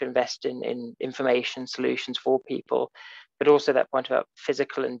do need to invest in information solutions for people, but also that point about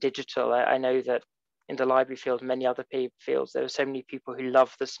physical and digital. I know that in the library field, many other fields, there are so many people who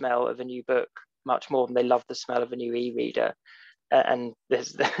love the smell of a new book much more than they love the smell of a new e-reader. And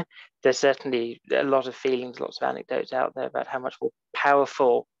there's certainly a lot of feelings, lots of anecdotes out there about how much more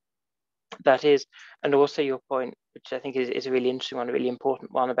powerful that is. And also your point, which I think is a really interesting one, a really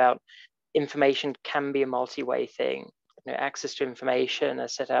important one, about information can be a multi-way thing. Access to information,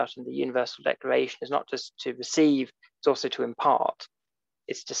 as set out in the Universal Declaration, is not just to receive, it's also to impart,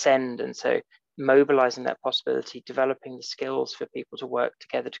 it's to send. And so mobilizing that possibility, developing the skills for people to work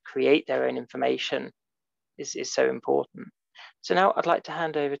together to create their own information is so important. So now I'd like to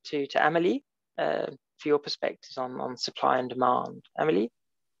hand over to Amélie for your perspectives on supply and demand. Amélie?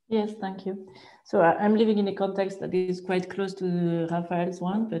 Yes, thank you. So I'm living in a context that is quite close to Raphael's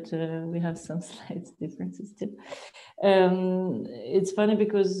one, but we have some slight differences still. It's funny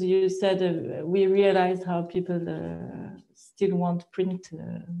because you said we realized how people still want print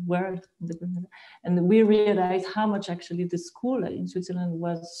word, and we realized how much actually the school in Switzerland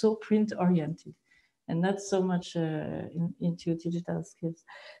was so print oriented and not so much into digital skills.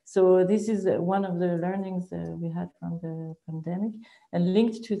 So this is one of the learnings we had from the pandemic. And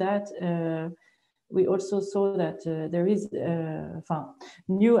linked to that, we also saw that there is,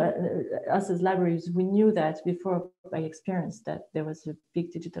 us as libraries, we knew that before by experience that there was a big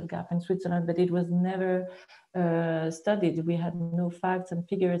digital gap in Switzerland, but it was never studied. We had no facts and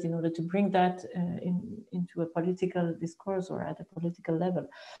figures in order to bring that into a political discourse or at a political level.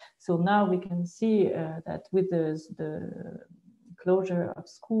 So now we can see that with the closure of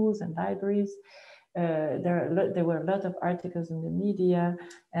schools and libraries, there were a lot of articles in the media,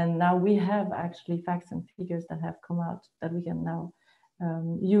 and now we have actually facts and figures that have come out that we can now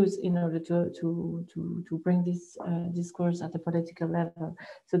use in order to bring this discourse at the political level.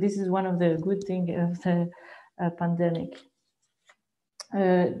 So this is one of the good things of the pandemic.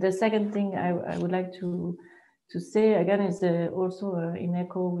 The second thing I would like to say again is also in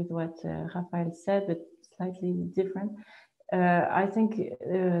echo with what Raphael said, but slightly different. I think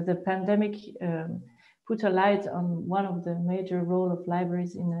the pandemic put a light on one of the major role of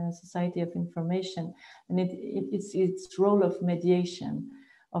libraries in a society of information, and it's its role of mediation,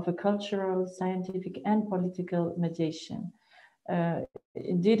 of a cultural, scientific, and political mediation.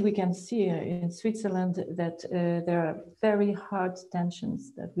 Indeed, we can see in Switzerland that there are very hard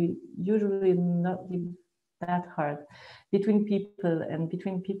tensions that we usually not be that hard between people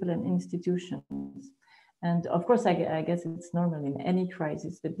and institutions. And of course, I guess it's normal in any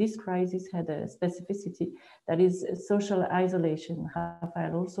crisis, but this crisis had a specificity that is social isolation.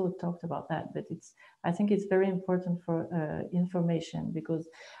 Rafael also talked about that, but I think it's very important for information, because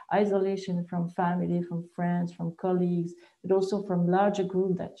isolation from family, from friends, from colleagues, but also from larger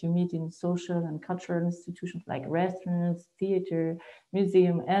groups that you meet in social and cultural institutions like restaurants, theater,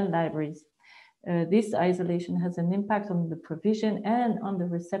 museum, and libraries. This isolation has an impact on the provision and on the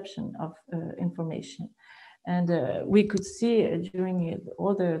reception of information. And we could see during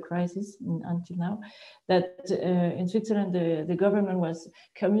all the crises until now that in Switzerland, the government was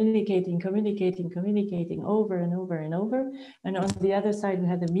communicating over and over and over. And on the other side, we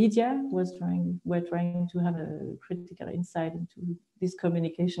had the media were trying to have a critical insight into this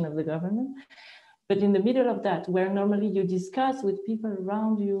communication of the government. But in the middle of that, where normally you discuss with people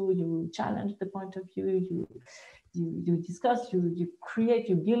around you, you challenge the point of view, you discuss, you create,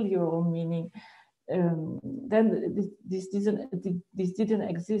 you build your own meaning. Then this didn't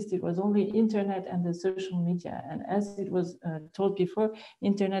exist. It was only internet and the social media. And as it was told before,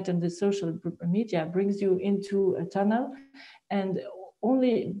 internet and the social media brings you into a tunnel and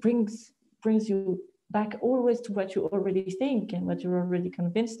only brings you back always to what you already think and what you're already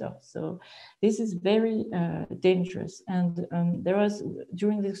convinced of. So this is very dangerous. And there was,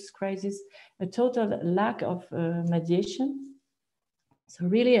 during this crisis, a total lack of mediation. So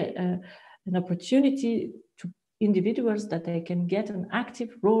really an opportunity to individuals that they can get an active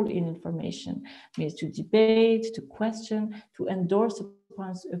role in information, means to debate, to question, to endorse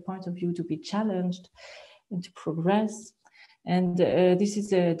a point of view, to be challenged, and to progress. And this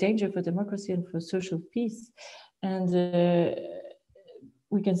is a danger for democracy and for social peace. And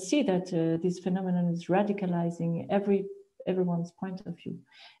we can see that this phenomenon is radicalizing everyone's point of view.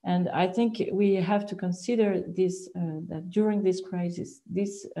 And I think we have to consider this, that during this crisis,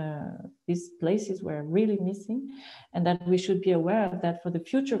 these places were really missing, and that we should be aware of that for the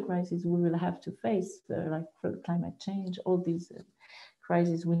future crises we will have to face, like for climate change, all these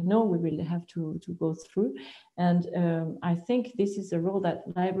crises we know we will have to go through. And I think this is a role that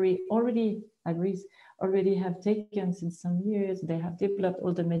libraries already have taken since some years. They have developed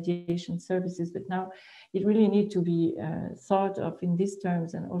all the mediation services, but now it really needs to be thought of in these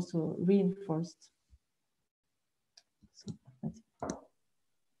terms and also reinforced. So,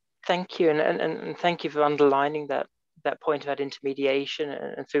 thank you, and thank you for underlining that point about intermediation,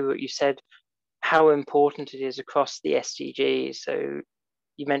 and through what you said, how important it is across the SDGs. So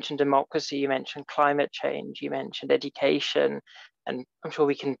you mentioned democracy, you mentioned climate change, you mentioned education, and I'm sure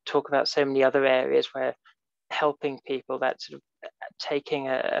we can talk about so many other areas where helping people, that sort of taking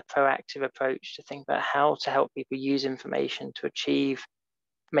a proactive approach to think about how to help people use information to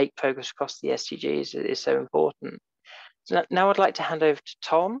make progress across the SDGs is so important. So now I'd like to hand over to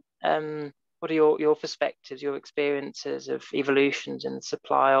Tom. What are your perspectives, your experiences of evolutions in the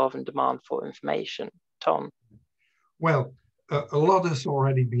supply of and demand for information? Tom. Well, a lot has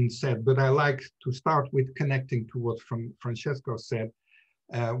already been said, but I like to start with connecting to what Francesco said,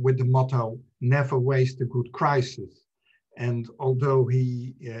 with the motto, never waste a good crisis. And although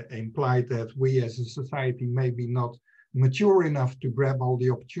he implied that we as a society may be not mature enough to grab all the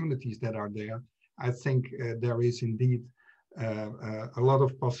opportunities that are there, I think there is indeed a lot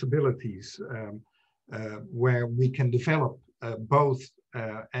of possibilities where we can develop both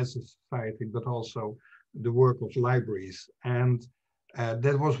as a society, but also the work of libraries. And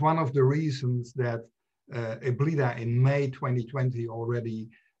that was one of the reasons that EBLIDA in May 2020 already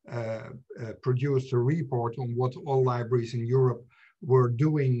produced a report on what all libraries in Europe were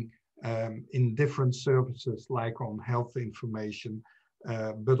doing in different services, like on health information,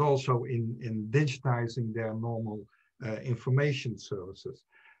 but also in digitizing their normal information services.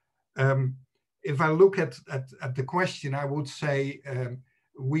 If I look at the question, I would say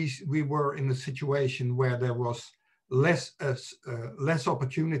we were in a situation where there was less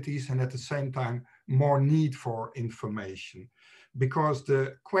opportunities and at the same time more need for information, because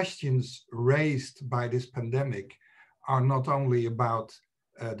the questions raised by this pandemic are not only about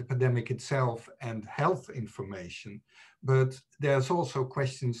the pandemic itself and health information, but there's also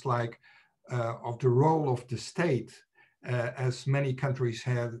questions like of the role of the state, as many countries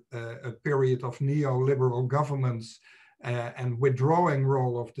had a period of neoliberal governments and withdrawing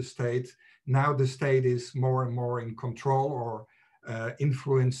role of the state. Now the state is more and more in control or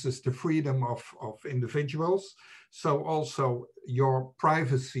influences the freedom of individuals. So also your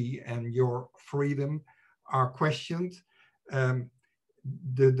privacy and your freedom are questioned.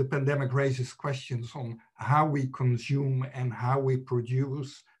 The pandemic raises questions on how we consume and how we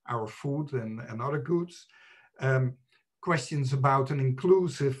produce our food and other goods. Questions about an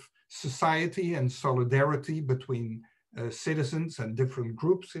inclusive society and solidarity between citizens and different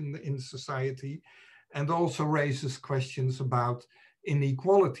groups in society, and also raises questions about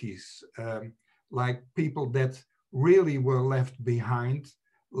inequalities, like people that really were left behind,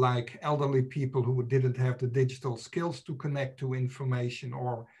 like elderly people who didn't have the digital skills to connect to information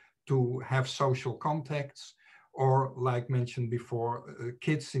or to have social contacts, or like mentioned before,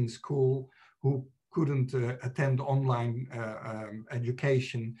 kids in school who couldn't attend online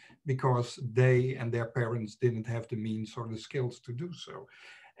education because they and their parents didn't have the means or the skills to do so.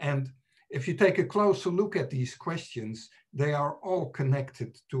 And if you take a closer look at these questions, they are all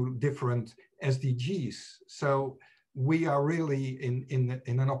connected to different SDGs. So we are really in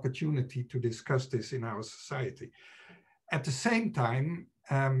an opportunity to discuss this in our society. At the same time,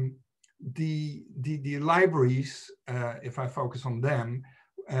 the libraries, if I focus on them,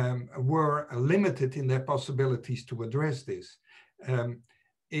 were limited in their possibilities to address this.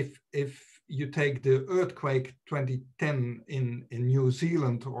 If you take the earthquake 2010 in New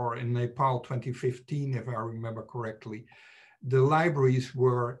Zealand or in Nepal 2015, if I remember correctly, the libraries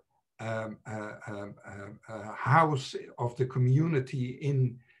were a house of the community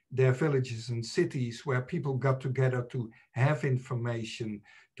in their villages and cities where people got together to have information,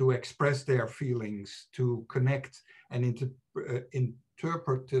 to express their feelings, to connect and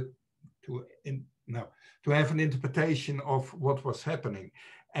interpret it, to have an interpretation of what was happening.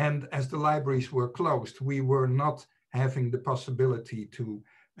 And as the libraries were closed, we were not having the possibility to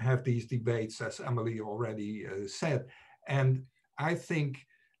have these debates, as Emily already said. And I think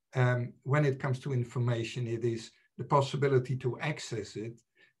when it comes to information, it is the possibility to access it,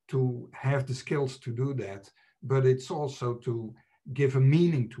 to have the skills to do that, but it's also to give a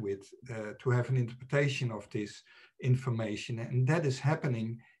meaning to it, to have an interpretation of this information. And that is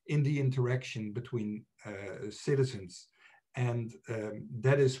happening in the interaction between citizens. And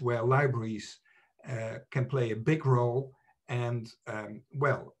that is where libraries can play a big role. And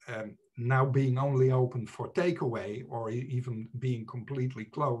now being only open for takeaway or even being completely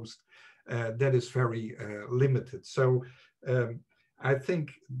closed, that is very limited. So I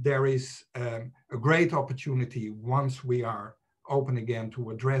think there is a great opportunity once we are open again to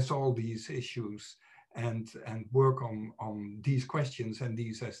address all these issues and work on these questions and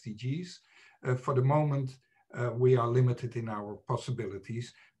these SDGs. For the moment, we are limited in our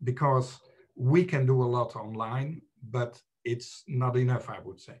possibilities because we can do a lot online, but it's not enough, I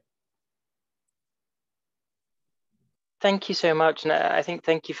would say. Thank you so much. And I think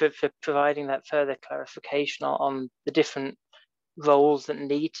thank you for providing that further clarification on the different roles that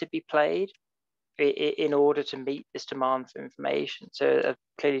need to be played in order to meet this demand for information. So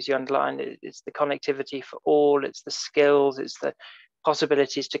clearly, as you underlined, it's the connectivity for all, it's the skills, it's the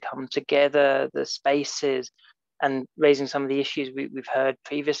possibilities to come together, the spaces, and raising some of the issues we've heard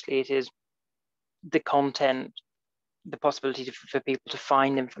previously. It is the content, the possibility for people to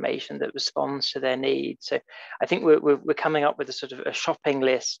find information that responds to their needs. So I think we're coming up with a sort of a shopping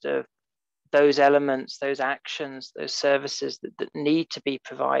list of those elements, those actions, those services that need to be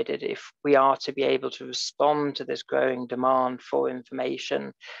provided if we are to be able to respond to this growing demand for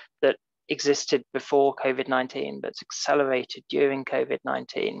information that existed before COVID-19, but it's accelerated during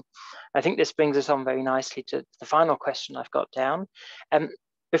COVID-19. I think this brings us on very nicely to the final question I've got down.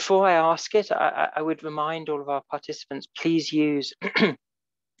 Before I ask it, I would remind all of our participants, please use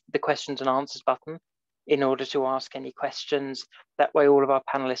the questions and answers button in order to ask any questions. That way all of our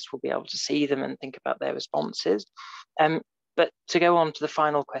panelists will be able to see them and think about their responses. But to go on to the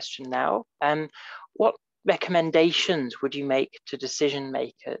final question now, what recommendations would you make to decision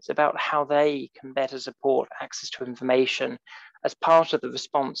makers about how they can better support access to information as part of the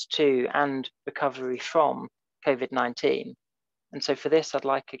response to and recovery from COVID-19? And so for this, I'd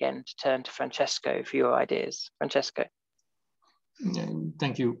like again to turn to Francesco for your ideas. Francesco.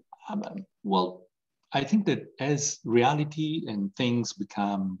 Thank you. Well, I think that as reality and things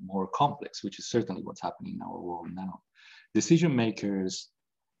become more complex, which is certainly what's happening in our world now, decision makers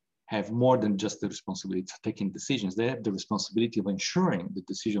have more than just the responsibility of taking decisions. They have the responsibility of ensuring the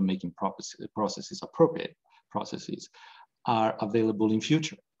decision-making processes, appropriate processes, are available in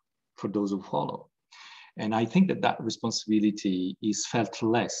future for those who follow. And I think that that responsibility is felt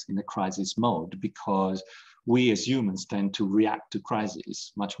less in a crisis mode because we as humans tend to react to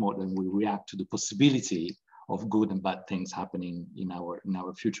crises much more than we react to the possibility of good and bad things happening in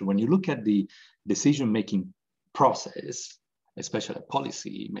our future. When you look at the decision-making process, especially at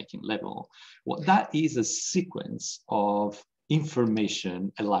policy-making level, well, that is a sequence of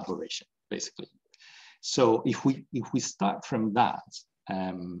information elaboration, basically. So if we start from that,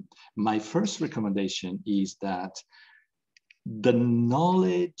 my first recommendation is that the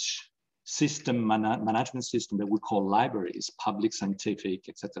knowledge system, management system that we call libraries, public, scientific,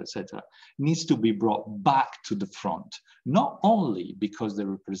 et cetera, needs to be brought back to the front, not only because they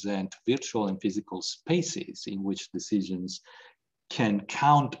represent virtual and physical spaces in which decisions can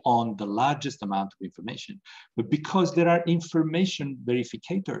count on the largest amount of information, but because there are information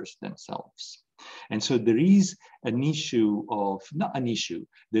verificators themselves. And so there is an issue of, not an issue,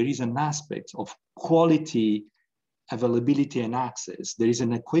 there is an aspect of quality, availability, and access. There is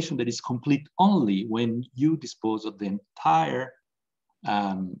an equation that is complete only when you dispose of the entire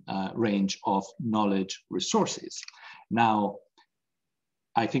range of knowledge resources. Now,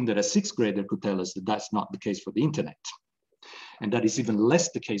 I think that a sixth grader could tell us that that's not the case for the internet. And that is even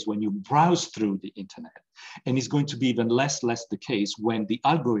less the case when you browse through the internet. And it's going to be even less the case when the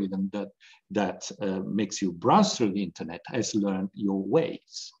algorithm that makes you browse through the internet has learned your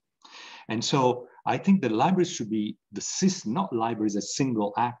ways. And so I think the libraries should be the system, not libraries as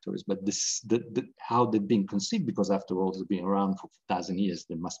single actors, but how they've been conceived, because after all, they've been around for 1,000 years,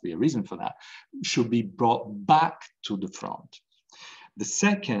 there must be a reason for that, should be brought back to the front. The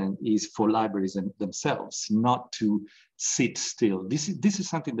second is for libraries themselves, not to sit still. This is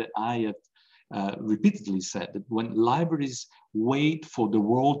something that I have repeatedly said, that when libraries wait for the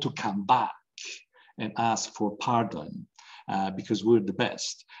world to come back and ask for pardon, because we're the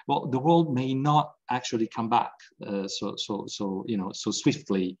best. Well, the world may not actually come back so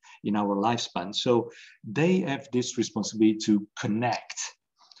swiftly in our lifespan. So they have this responsibility to connect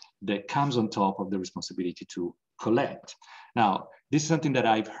that comes on top of the responsibility to collect. Now, this is something that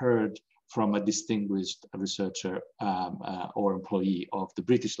I've heard from a distinguished researcher or employee of the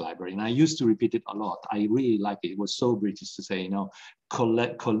British Library. And I used to repeat it a lot. I really like it. It was so British to say,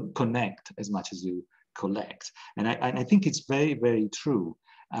 connect as much as you collect. And I think it's very, very true,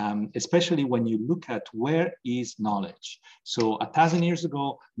 especially when you look at where is knowledge. So 1,000 years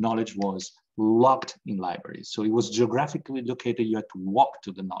ago, knowledge was locked in libraries. So it was geographically located, you had to walk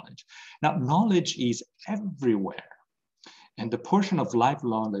to the knowledge. Now, knowledge is everywhere. And the portion of life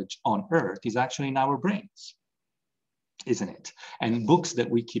knowledge on Earth is actually in our brains, isn't it? And books that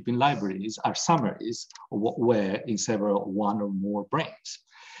we keep in libraries are summaries of what were in one or more brains.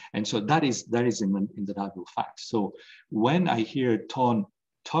 And so that is undeniable fact. So when I hear Ton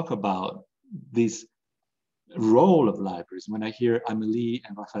talk about this role of libraries, when I hear Amélie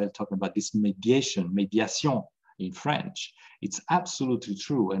and Raphael talking about this médiation in French, it's absolutely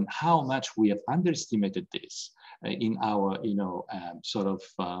true. And how much we have underestimated this in our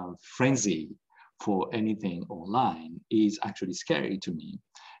frenzy for anything online is actually scary to me.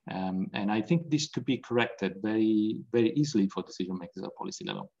 And I think this could be corrected very, very easily for decision makers at policy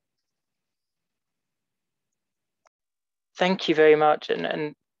level. Thank you very much.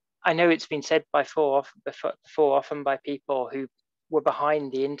 And I know it's been said before often by people who were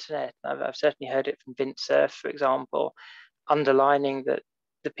behind the internet. I've certainly heard it from Vint Cerf, for example, underlining that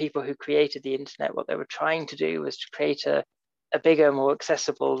the people who created the internet, what they were trying to do was to create a bigger, more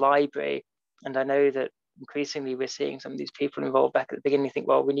accessible library. And I know that increasingly we're seeing some of these people involved back at the beginning think,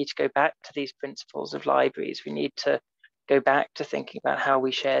 well, we need to go back to these principles of libraries. We need to go back to thinking about how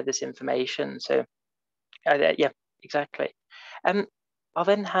we share this information. So yeah, exactly. I'll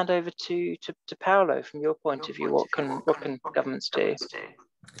then hand over to Paolo. From your point of view, what can governments do?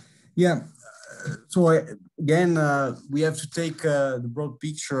 Yeah, so again, we have to take the broad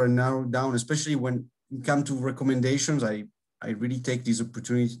picture and narrow down, especially when it comes to recommendations. I really take this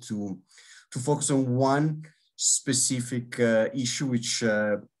opportunity to focus on one specific issue, which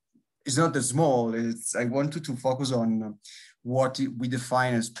is not that small. I wanted to focus on what we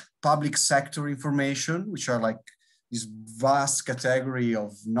define as public sector information, which are like this vast category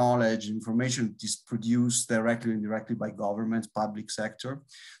of knowledge, information that is produced directly or indirectly by government, public sector.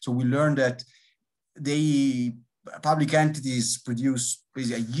 So we learned that public entities produce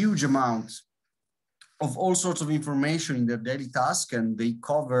basically a huge amount of all sorts of information in their daily task, and they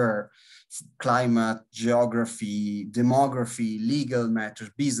cover climate, geography, demography, legal matters,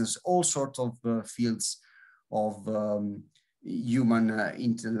 business, all sorts of fields of human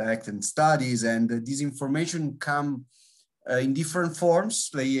intellect and studies. And this information come in different forms.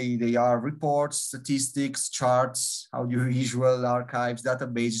 They are reports, statistics, charts, audiovisual archives,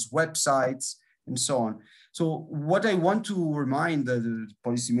 databases, websites, and so on. So what I want to remind the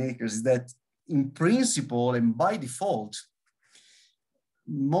policymakers is that in principle and by default,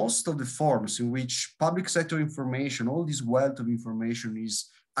 most of the forms in which public sector information, all this wealth of information is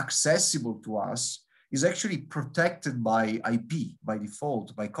accessible to us, is actually protected by IP, by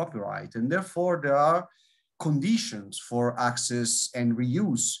default, by copyright. And therefore, there are conditions for access and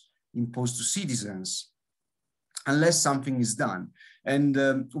reuse imposed to citizens. unless something is done. And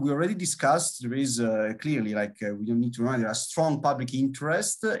we already discussed, there is clearly, like we don't need to remind, there are strong public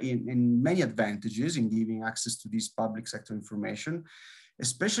interest in many advantages in giving access to this public sector information,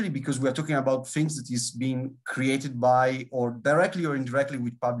 especially because we are talking about things that is being created by or directly or indirectly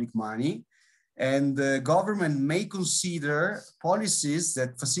with public money. And the government may consider policies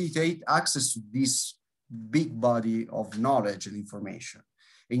that facilitate access to this big body of knowledge and information.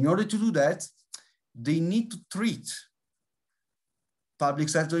 In order to do that, they need to treat public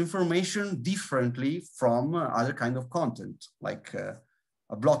sector information differently from other kind of content, like a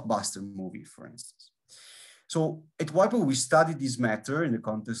blockbuster movie, for instance. So at WIPO, we studied this matter in the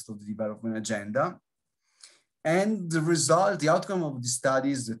context of the development agenda. And the result, the outcome of the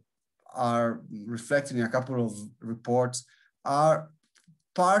studies that are reflected in a couple of reports are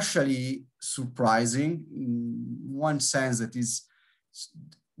partially surprising in one sense, that is,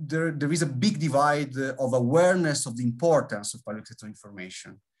 there is a big divide of awareness of the importance of public sector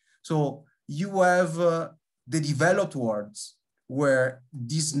information. So you have the developed worlds where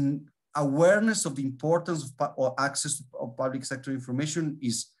this awareness of the importance of access to public sector information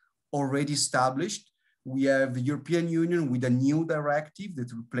is already established. We have the European Union with a new directive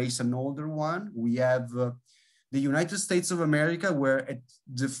that replaced an older one. We have the United States of America, where at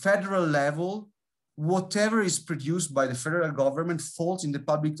the federal level, whatever is produced by the federal government falls in the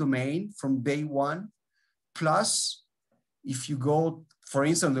public domain from day one. Plus, if you go, for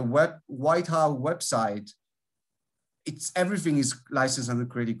instance, the White House website, everything is licensed under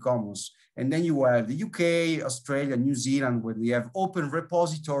Creative Commons. And then you have the UK, Australia, New Zealand, where they have open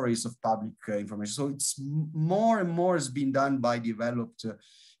repositories of public information. So it's more and more has been done by developed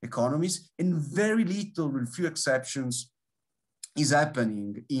economies, and very little, with few exceptions, is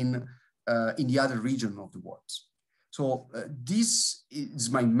happening in the other region of the world. So this is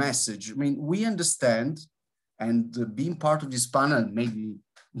my message. I mean, we understand, and being part of this panel made me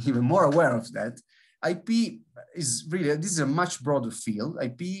even more aware of that, IP is really, this is a much broader field.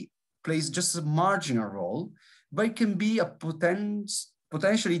 IP plays just a marginal role, but it can be a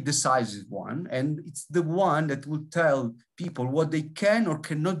potentially decisive one. And it's the one that will tell people what they can or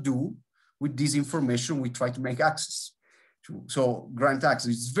cannot do with this information we try to make access to. So grant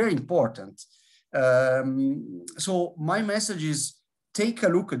access is very important. So my message is, take a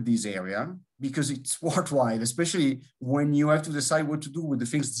look at this area, because it's worthwhile, especially when you have to decide what to do with the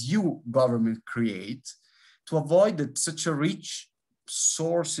things you, government, create, to avoid that such a rich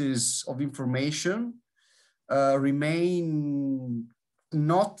sources of information remain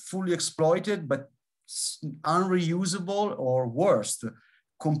not fully exploited, but unreusable, or worse,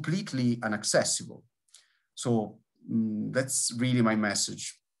 completely inaccessible. So that's really my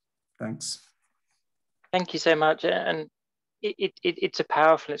message. Thanks. Thank you so much. And it's a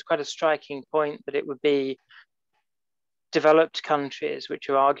powerful, it's quite a striking point that it would be developed countries, which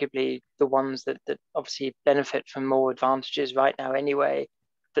are arguably the ones that obviously benefit from more advantages right now anyway,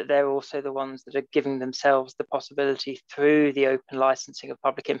 that they're also the ones that are giving themselves the possibility through the open licensing of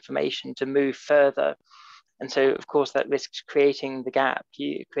public information to move further. And so, of course, that risks creating the gap,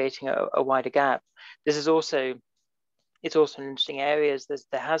 creating a wider gap. This is also, it's also an interesting area.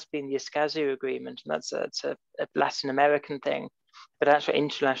 There has been the ESCASU agreement, and that's a Latin American thing, but actually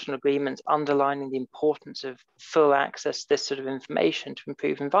international agreements underlining the importance of full access to this sort of information to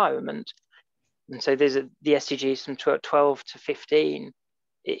improve environment. And so there's the SDGs from 12 to 15.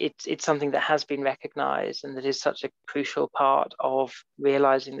 It's something that has been recognized, and that is such a crucial part of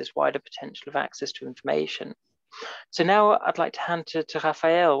realizing this wider potential of access to information. So now I'd like to hand to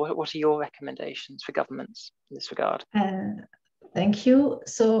Raphael. What are your recommendations for governments in this regard? Thank you.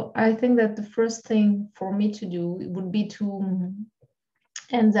 So I think that the first thing for me to do would be to,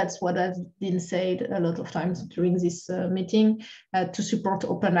 and that's what has been said a lot of times during this meeting, to support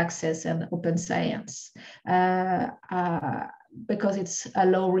open access and open science. Because it's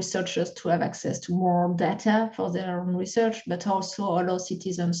allow researchers to have access to more data for their own research, but also allow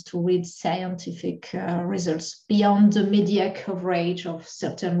citizens to read scientific results beyond the media coverage of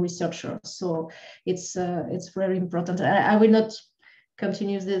certain researchers. So it's very important. I will not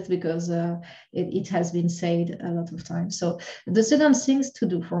continue this because it has been said a lot of times. So the second things to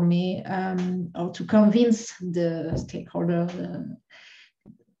do for me, or to convince the stakeholder,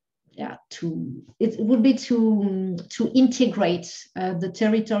 it would be to integrate the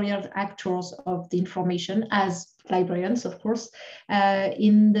territorial actors of the information as librarians, of course,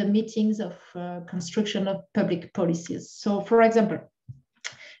 in the meetings of construction of public policies. So, for example,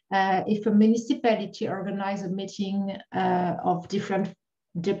 if a municipality organizes a meeting of different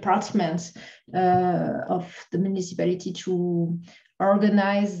departments of the municipality to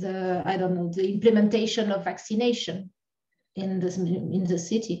organize, I don't know, the implementation of vaccination in the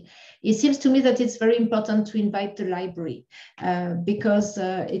city. It seems to me that it's very important to invite the library because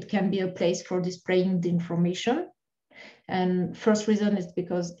it can be a place for displaying the information. And first reason is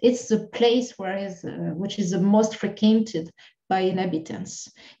because it's the place which is the most frequented by inhabitants.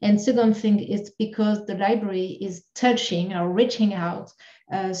 And second thing is because the library is touching or reaching out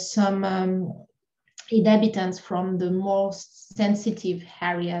some inhabitants from the most sensitive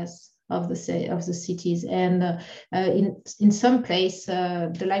areas of the cities, and in some place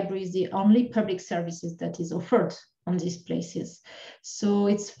the library is the only public services that is offered on these places. So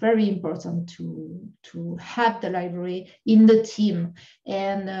it's very important to have the library in the team,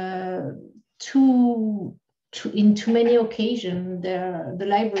 and in too many occasions the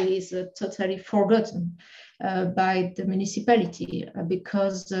library is totally forgotten by the municipality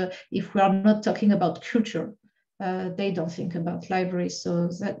because if we are not talking about culture, they don't think about libraries. So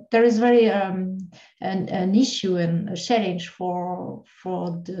that there is very an issue and a challenge for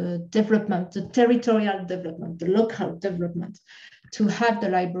the development, the territorial development, the local development, to have the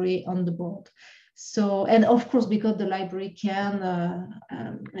library on the board. So, and of course, because the library can,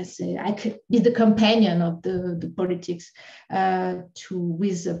 I could be the companion of the politics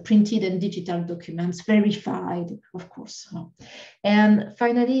with printed and digital documents, verified, of course. And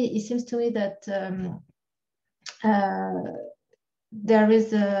finally, it seems to me that there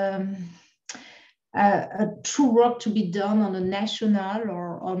is a true work to be done on a national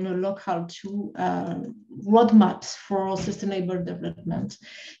or on a local roadmaps for sustainable development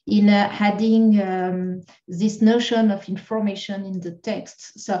in adding this notion of information in the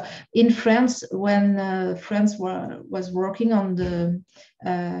text. So in France, when France was working on the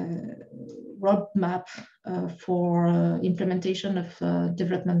roadmap for implementation of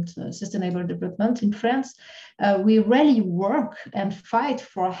sustainable development in France, we really work and fight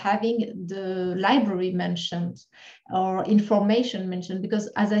for having the library mentioned or information mentioned, because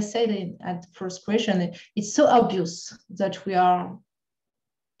as I said at the first question, it's so obvious that we are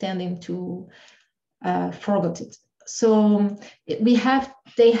tending to forget it. So they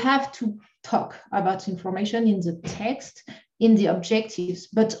have to talk about information in the text, in the objectives,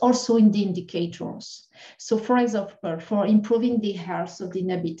 but also in the indicators. So for example, for improving the health of the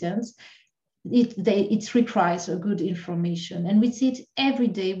inhabitants, it requires a good information. And we see it every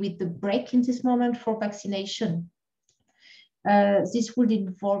day with the break in this moment for vaccination. This would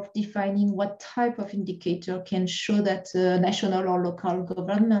involve defining what type of indicator can show that national or local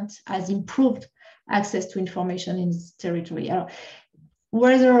government has improved access to information in its territory.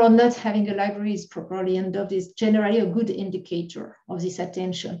 Whether or not having a library is properly endowed is generally a good indicator of this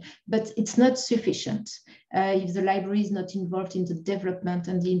attention, but it's not sufficient if the library is not involved in the development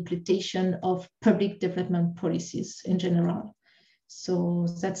and the implementation of public development policies in general. So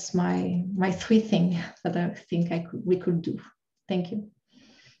that's my three things that I think we could do. Thank you.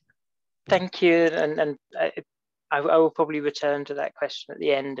 Thank you, and I will probably return to that question at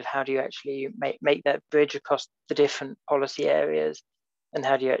the end of how do you actually make that bridge across the different policy areas, and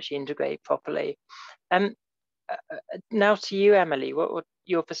how do you actually integrate properly? Now to you, Emily, what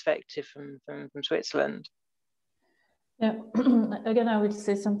your perspective from Switzerland? Yeah, again, I would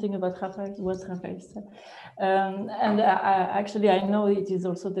say something about what Raphael said. Actually, I know it is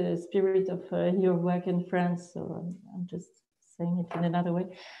also the spirit of your work in France, so I'm just saying it in another way.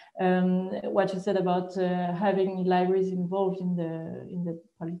 What you said about having libraries involved in the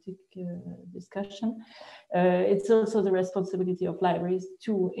political discussion, it's also the responsibility of libraries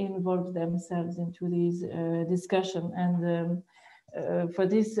to involve themselves into this discussion. And for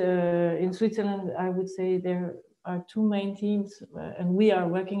this, in Switzerland, I would say there are two main themes, and we are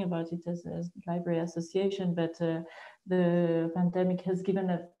working about it as library association, but the pandemic has given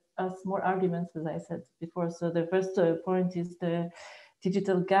us more arguments, as I said before. So the first point is the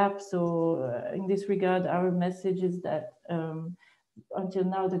digital gap. So in this regard, our message is that until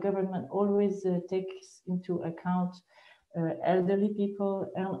now, the government always takes into account elderly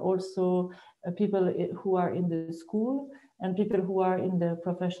people, and also people who are in the school, and people who are in the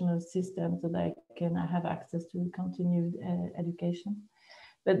professional system, so they can have access to continued education.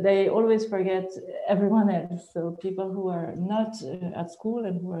 But they always forget everyone else. So people who are not at school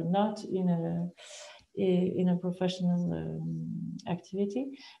and who are not in a professional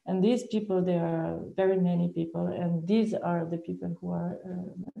activity. And these people, there are very many people, and these are the people who are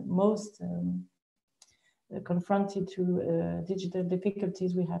most confronted to digital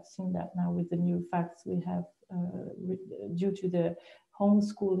difficulties. We have seen that now with the new facts we have due to the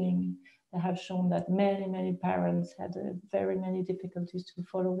homeschooling They have shown that many parents had very many difficulties to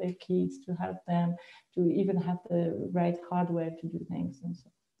follow their kids, to help them, to even have the right hardware to do things. And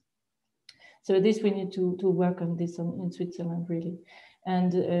so this we need to work on this in Switzerland, really.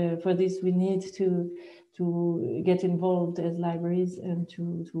 And for this, we need to get involved as libraries and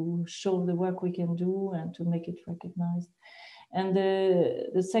to show the work we can do and to make it recognized. And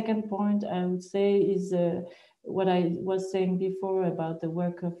the second point I would say is what I was saying before about the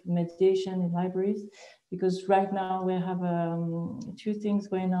work of mediation in libraries, because right now we have two things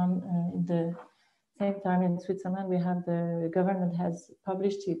going on in the same time in Switzerland. We have the government has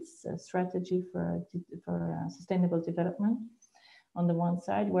published its strategy for sustainable development on the one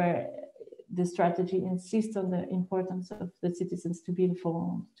side, where the strategy insists on the importance of the citizens to be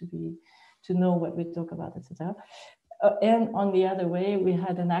informed, to know what we talk about, etc. And on the other way, we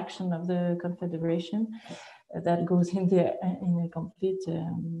had an action of the Confederation that goes in a complete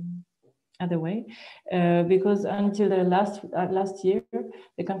other way, because until the last year,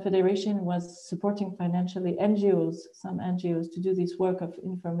 the Confederation was supporting financially NGOs, some NGOs, to do this work of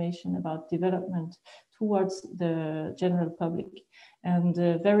information about development towards the general public. And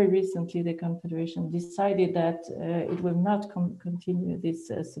very recently, the Confederation decided that it will not continue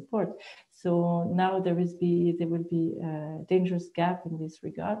this support. So now there will be a dangerous gap in this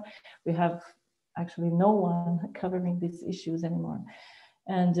regard. We have actually no one covering these issues anymore.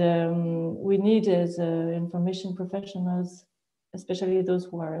 And we need, as information professionals, especially those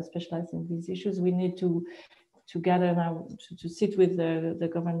who are specialized in these issues, we need to gather now, to sit with the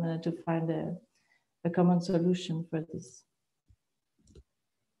government to find a common solution for this.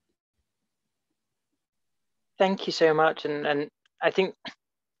 Thank you so much. And I think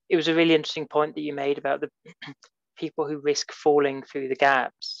it was a really interesting point that you made about the people who risk falling through the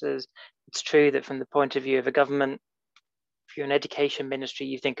gaps. As it's true that from the point of view of a government, if you're an education ministry,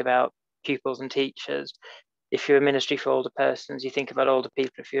 you think about pupils and teachers. If you're a ministry for older persons, you think about older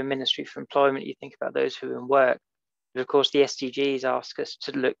people. If you're a ministry for employment, you think about those who are in work. But of course, the SDGs ask us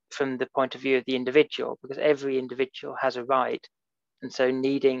to look from the point of view of the individual, because every individual has a right. And so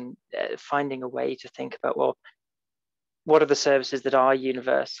finding a way to think about, well, what are the services that are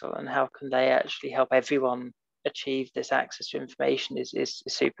universal and how can they actually help everyone achieve this access to information is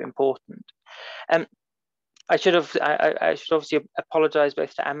super important. I should obviously apologize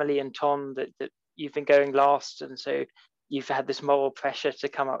both to Amelie and Tom that you've been going last, and so you've had this moral pressure to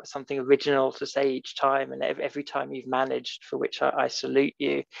come up with something original to say each time, and every time you've managed, for which I salute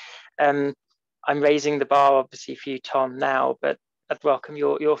you. I'm raising the bar obviously for you, Tom, now, but I'd welcome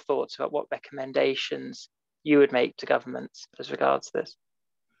your thoughts about what recommendations you would make to governments as regards this.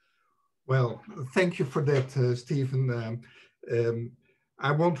 Well, thank you for that, Stephen.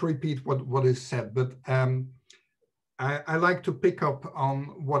 I won't repeat what is said, but I like to pick up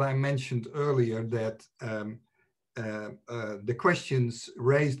on what I mentioned earlier, that the questions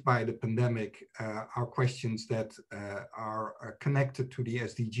raised by the pandemic are questions that are connected to the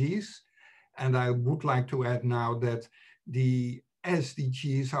SDGs. And I would like to add now that the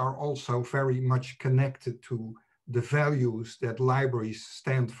SDGs are also very much connected to the values that libraries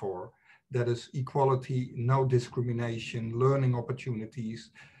stand for. That is equality, no discrimination, learning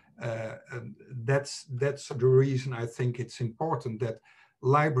opportunities. That's the reason I think it's important that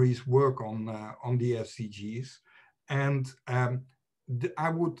libraries work on the SDGs. And I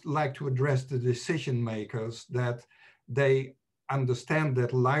would like to address the decision makers, that they understand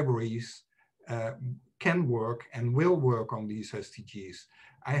that libraries can work and will work on these SDGs.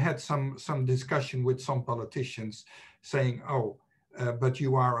 I had some discussion with some politicians saying, oh, but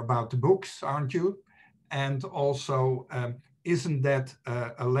you are about the books, aren't you? And also, isn't that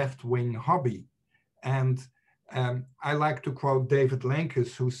a left-wing hobby? And I like to quote David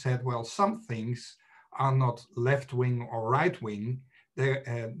Lenkes, who said, well, some things are not left-wing or right-wing.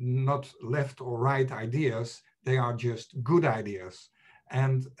 They're not left or right ideas. They are just good ideas.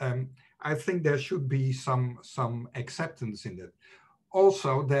 And I think there should be some acceptance in it.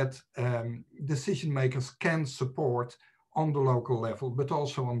 Also that decision makers can support on the local level, but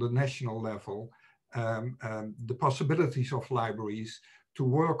also on the national level, the possibilities of libraries to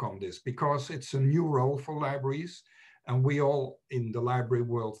work on this, because it's a new role for libraries. And we all in the library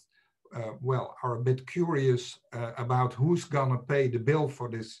world, well, are a bit curious about who's gonna pay the bill for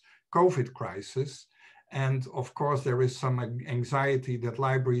this COVID crisis. And of course, there is some anxiety that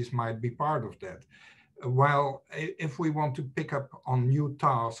libraries might be part of that. While if we want to pick up on new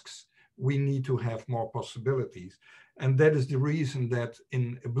tasks, we need to have more possibilities. And that is the reason that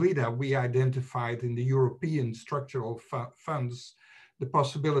in EBLIDA, we identified in the European structural funds, the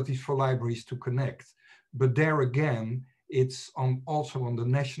possibilities for libraries to connect. But there again, it's also on the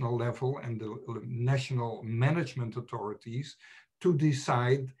national level and the national management authorities to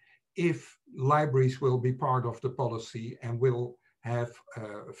decide if libraries will be part of the policy and will have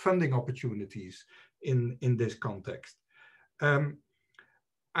funding opportunities in this context.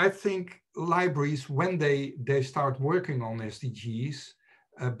 I think libraries, when they start working on SDGs,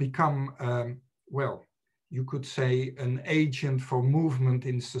 become, well, you could say an agent for movement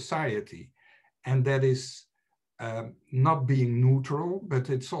in society. And that is not being neutral, but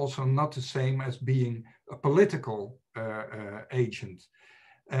it's also not the same as being a political agent.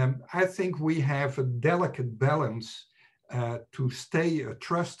 I think we have a delicate balance to stay a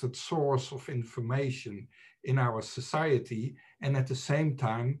trusted source of information in our society and at the same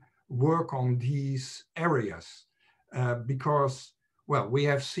time work on these areas because, well, we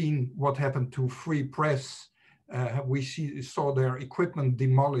have seen what happened to free press. We saw their equipment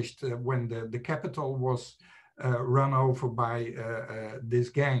demolished when the Capitol was run over by this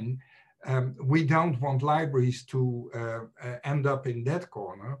gang. We don't want libraries to end up in that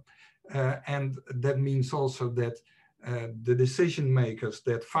corner. And that means also that the decision makers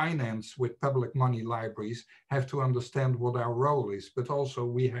that finance with public money libraries have to understand what our role is, but also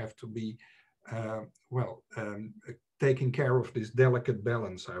we have to be, taking care of this delicate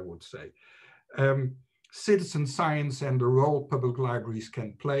balance, I would say. Citizen science and the role public libraries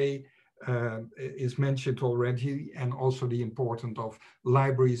can play is mentioned already, and also the importance of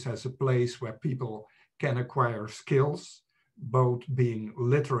libraries as a place where people can acquire skills, both being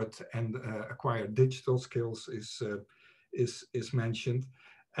literate and acquire digital skills is mentioned.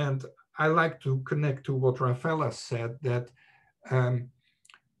 And I like to connect to what Rafaela said, that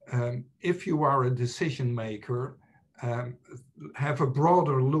if you are a decision maker, have a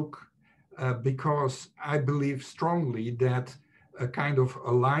broader look, because I believe strongly that a kind of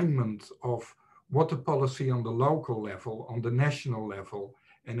alignment of what the policy on the local level, on the national level,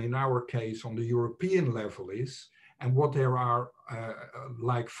 and in our case on the European level is, and what there are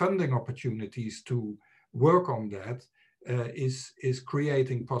like funding opportunities to work on that is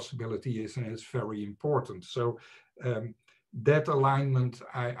creating possibilities, and it's very important. So that alignment,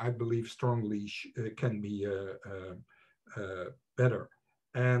 I believe strongly can be better.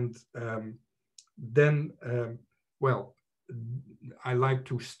 And then, well, I like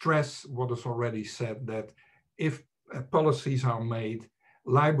to stress what is already said, that if policies are made,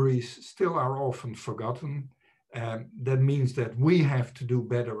 libraries still are often forgotten. That means that we have to do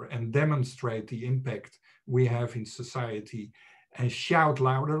better and demonstrate the impact we have in society and shout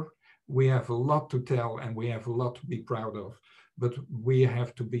louder. We have a lot to tell and we have a lot to be proud of, but we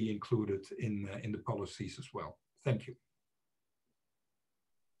have to be included in the policies as well. Thank you.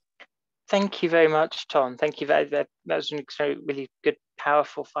 Thank you very much, Ton. Thank you. That was a really good,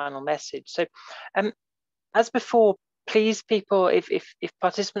 powerful final message. So, as before, please, people, if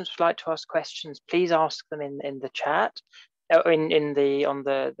participants would like to ask questions, please ask them in the chat, or on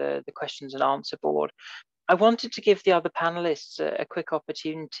the questions and answer board. I wanted to give the other panelists a quick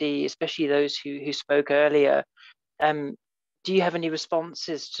opportunity, especially those who spoke earlier. Do you have any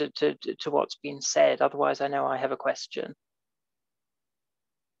responses to what's been said? Otherwise, I know I have a question.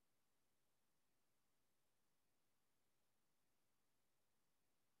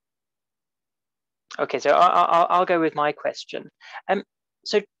 Okay, so I'll go with my question.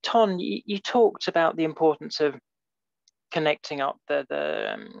 So Ton, you talked about the importance of connecting up the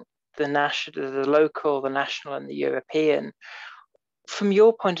local, the national, and the European. From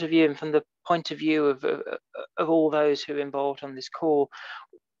your point of view, and from the point of view of all those who are involved on this call,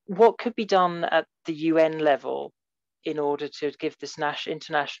 what could be done at the UN level in order to give this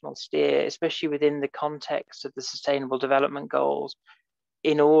international steer, especially within the context of the Sustainable Development Goals,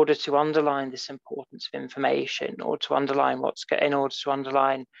 in order to underline this importance of information, or to underline in order to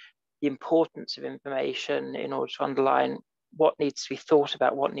underline the importance of information, in order to underline what needs to be thought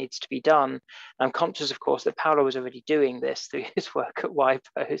about, what needs to be done. I'm conscious, of course, that Paolo was already doing this through his work at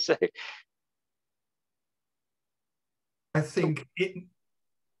WIPO. So I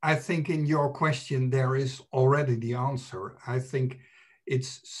think in your question there is already the answer. I think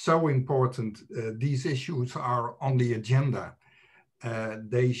it's so important. These issues are on the agenda.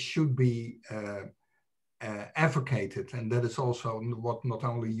 They should be advocated, and that is also what not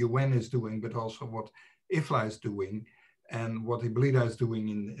only UN is doing, but also what IFLA is doing, and what Iblida is doing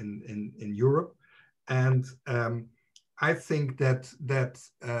in Europe. And I think that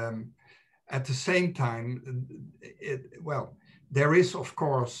at the same time, there is of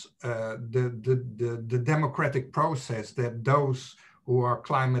course the democratic process that those who are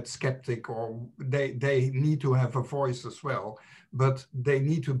climate skeptic, or they need to have a voice as well, but they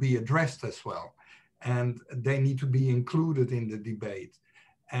need to be addressed as well. and they need to be included in the debate.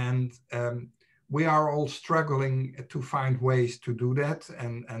 And we are all struggling to find ways to do that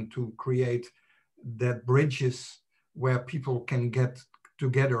and to create that bridges where people can get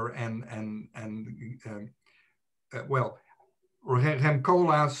together well, Rem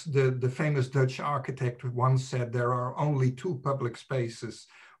Koolhaas, the famous Dutch architect, once said there are only two public spaces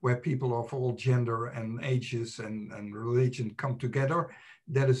where people of all gender and ages and religion come together.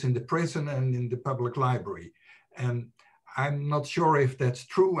 That is in the prison and in the public library. And I'm not sure if that's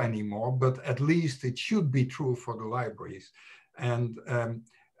true anymore, but at least it should be true for the libraries. And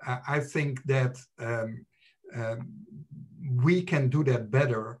I think that we can do that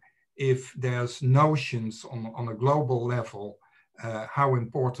better if there's notions on a global level how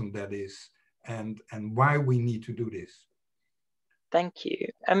important that is and why we need to do this. Thank you.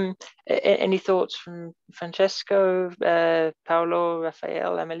 Any thoughts from Francesco, Paolo,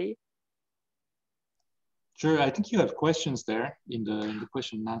 Raphael, Emily? Sure, I think you have questions there in the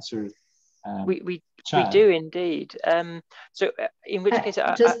question and answer. We do indeed. So in which case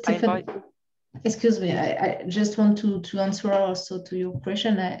I invite. Excuse me, I just want to answer also to your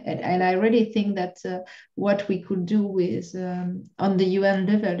question, and I really think that what we could do with on the UN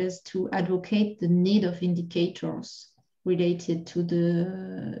level is to advocate the need of indicators related to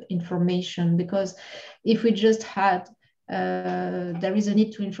the information, because if we just had there is a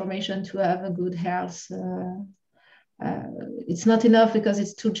need to information to have a good health. It's not enough because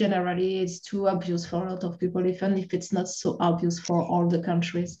it's too generally, it's too obvious for a lot of people, even if it's not so obvious for all the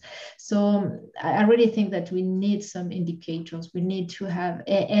countries. So I really think that we need some indicators. We need to have,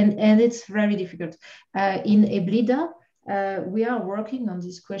 and it's very difficult. In EBLIDA, we are working on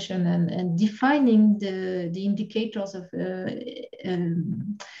this question and defining the indicators of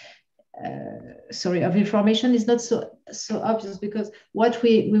of information is not so obvious, because what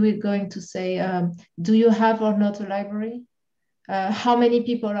we were going to say, do you have or not a library? How many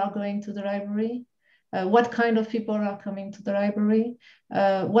people are going to the library? What kind of people are coming to the library?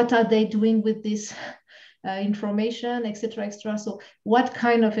 What are they doing with this information, etc., etc. So what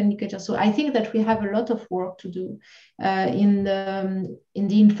kind of indicators? So I think that we have a lot of work to do in the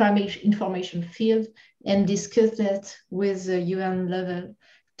information field, and discuss that with the UN level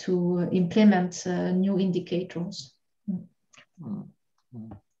to implement new indicators.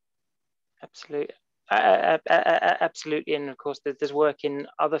 Absolutely. Absolutely, and of course there's work in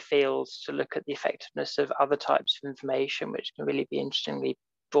other fields to look at the effectiveness of other types of information, which can really be interestingly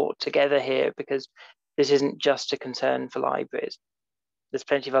brought together here, because this isn't just a concern for libraries. There's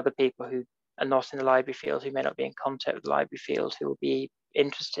plenty of other people who are not in the library field, who may not be in contact with the library field, who will be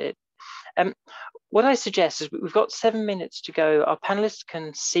interested. What I suggest is we've got 7 minutes to go. Our panelists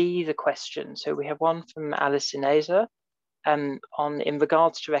can see the question. So we have one from Alice Ineza on, in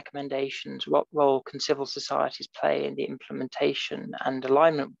regards to recommendations, what role can civil societies play in the implementation and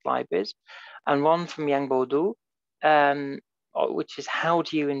alignment with libraries? And one from Yang Bodu, which is, how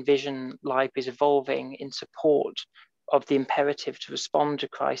do you envision libraries evolving in support of the imperative to respond to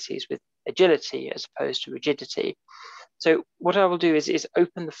crises with agility as opposed to rigidity? So what I will do is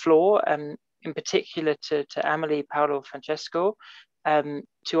open the floor, in particular to Amelie, Paolo, Francesco,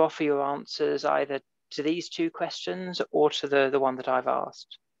 to offer your answers either to these two questions or to the one that I've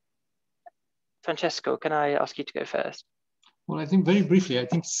asked. Francesco, can I ask you to go first? Well, I think very briefly, I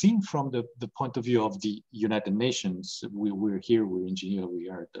think seen from the point of view of the United Nations, we're here, we're in Geneva, we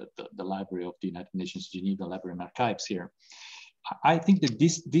are the Library of the United Nations, Geneva Library and Archives here. I think that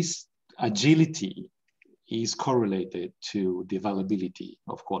this agility is correlated to the availability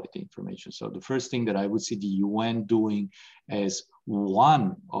of quality information. So the first thing that I would see the UN doing as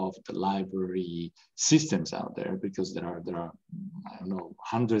one of the library systems out there, because there are I don't know,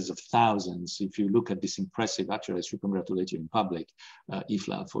 hundreds of thousands. If you look at this impressive, actually I should congratulate you in public,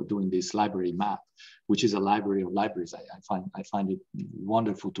 IFLA, for doing this library map, which is a library of libraries. I find it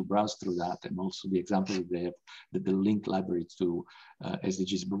wonderful to browse through that, and also the example that they have, the linked library to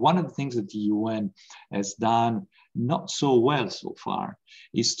SDGs. But one of the things that the UN has done not so well so far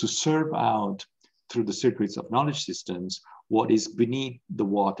is to serve out through the circuits of knowledge systems what is beneath the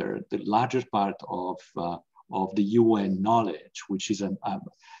water, the larger part of the UN knowledge, which is an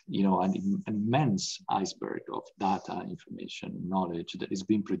immense iceberg of data, information, knowledge that is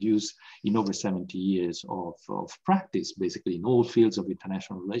being produced in over 70 years of practice, basically in all fields of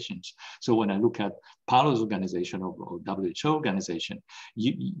international relations. So when I look at Paolo's organization or WHO organization,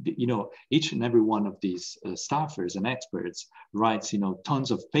 each and every one of these staffers and experts writes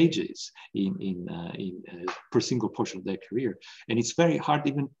tons of pages in per single portion of their career, and it's very hard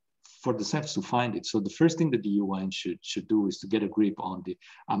even for themselves to find it. So the first thing that the UN should do is to get a grip on the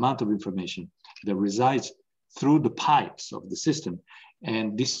amount of information that resides through the pipes of the system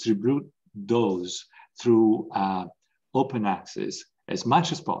and distribute those through open access as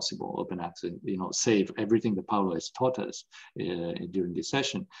much as possible. Open access, save everything that Paolo has taught us during this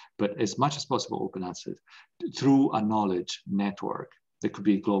session, but as much as possible open access through a knowledge network that could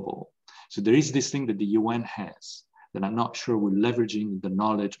be global. So there is this thing that the UN has that I'm not sure we're leveraging the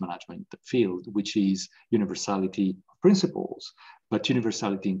knowledge management field, which is universality of principles, but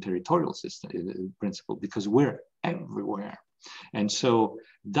universality in territorial system principle, because we're everywhere. And so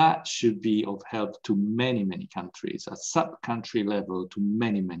that should be of help to many, many countries, at sub-country level to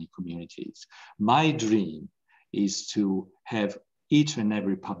many, many communities. My dream is to have each and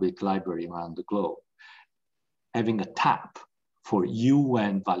every public library around the globe having a tap for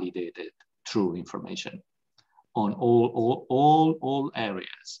UN validated true information on all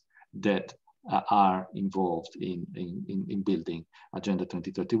areas that are involved in building Agenda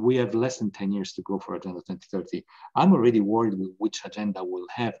 2030. We have less than 10 years to go for Agenda 2030. I'm already worried with which agenda we'll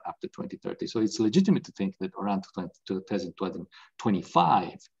have after 2030. So it's legitimate to think that around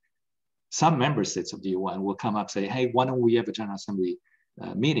 2025, some member states of the UN will come up and say, hey, why don't we have a General Assembly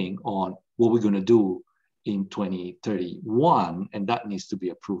meeting on what we're going to do in 2031, and that needs to be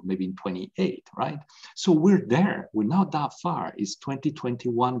approved maybe in 28, right? So we're there, we're not that far. It's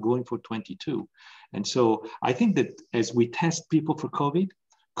 2021 going for 22. And so I think that as we test people for COVID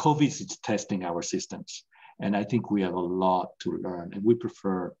is testing our systems. And I think we have a lot to learn, and we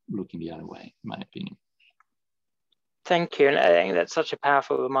prefer looking the other way, in my opinion. Thank you. And I think that's such a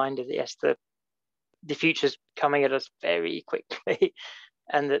powerful reminder that yes, the future's coming at us very quickly,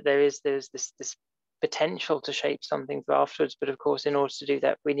 and that there's this potential to shape something for afterwards. But of course, in order to do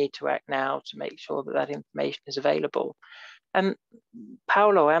that, we need to act now to make sure that that information is available.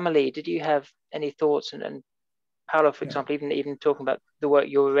 Paolo, Emily, did you have any thoughts? And Paolo, for example, even talking about the work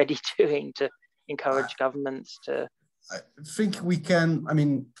you're already doing to encourage governments to... I think we can,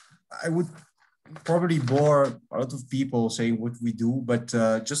 I would probably bore a lot of people saying what we do, but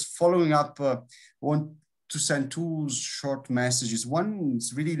just following up, I want to send two short messages. One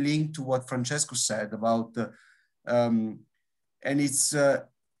is really linked to what Francesco said about, and it's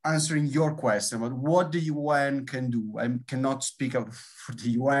answering your question about what the UN can do. I cannot speak for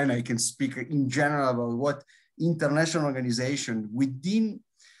the UN, I can speak in general about what international organization within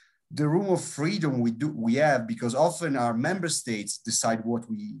the room of freedom we have, because often our member states decide what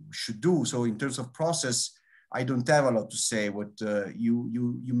we should do. So in terms of process, I don't have a lot to say. What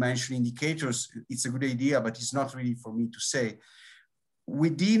you mentioned indicators, it's a good idea, but it's not really for me to say.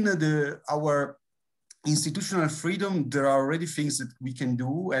 Within our institutional freedom, there are already things that we can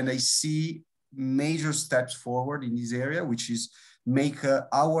do, and I see major steps forward in this area, which is make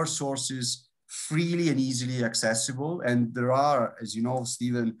our sources freely and easily accessible. And there are, as you know,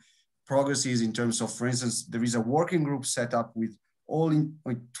 Stephen, progresses in terms of, for instance, there is a working group set up with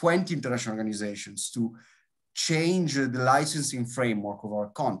 20 international organizations to change the licensing framework of our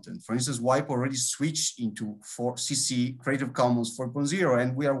content. For instance, WIPO already switched into CC Creative Commons 4.0,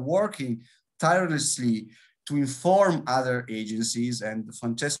 and we are working tirelessly to inform other agencies, and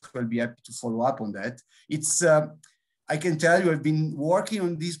Francesco will be happy to follow up on that. It's, I can tell you, I've been working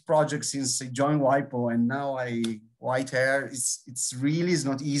on this project since I joined WIPO, and now white hair, it's really is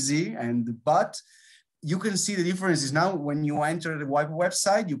not easy, but you can see the differences now when you enter the WIPO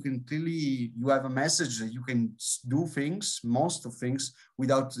website. You can clearly, you have a message that you can do things, most of things,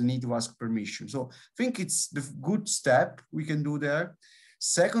 without the need to ask permission. So I think it's the good step we can do there.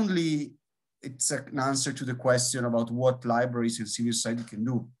 Secondly, it's an answer to the question about what libraries and civil society can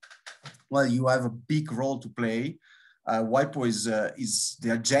do. Well, you have a big role to play. WIPO is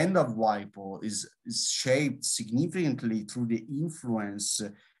the agenda of WIPO is shaped significantly through the influence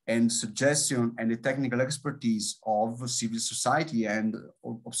and suggestion and the technical expertise of civil society and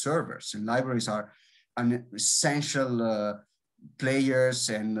observers. And libraries are an essential players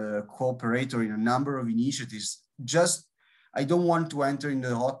and cooperator in a number of initiatives. I don't want to enter in the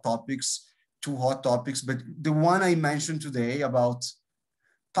two hot topics, but the one I mentioned today about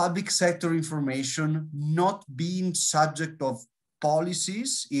public sector information not being subject of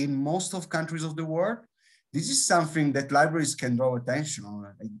policies in most of countries of the world. This is something that libraries can draw attention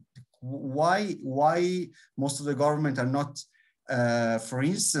on. Why most of the government are not, for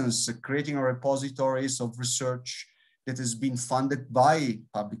instance, creating a repositories of research that has been funded by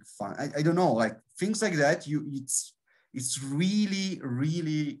public fund. I don't know, like things like that. It's really,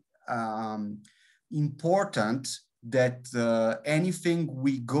 really important that anything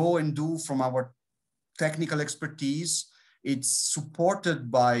we go and do from our technical expertise it's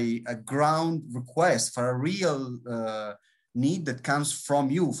supported by a ground request for a real need that comes from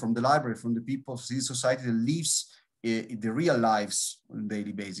you, from the library, from the people of civil society that lives the real lives on a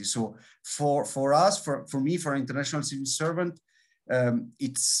daily basis. So for us, for me, for an international civil servant,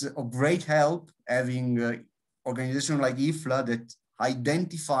 it's of great help having organization like IFLA that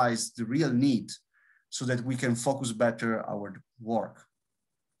identifies the real need so that we can focus better our work.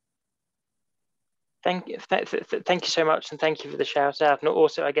 Thank you so much, and thank you for the shout out. And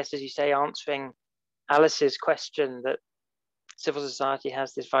also, I guess, as you say, answering Alice's question that civil society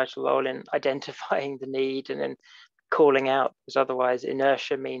has this vital role in identifying the need and in calling out, because otherwise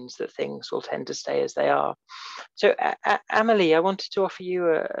inertia means that things will tend to stay as they are. So Amelie, I wanted to offer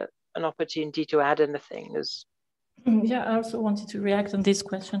you an opportunity to add anything. Yeah, I also wanted to react on this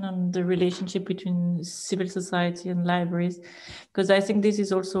question on the relationship between civil society and libraries, because I think this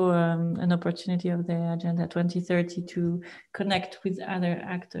is also an opportunity of the Agenda 2030 to connect with other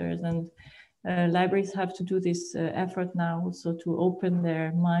actors, and libraries have to do this effort now also to open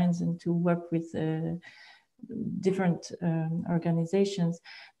their minds and to work with different organizations.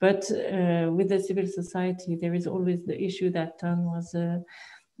 But with the civil society, there is always the issue that Ton was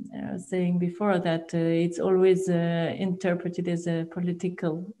saying before, that it's always interpreted as a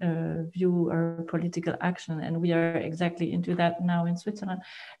political view or political action, and we are exactly into that now in Switzerland.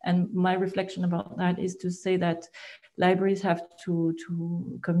 And my reflection about that is to say that libraries have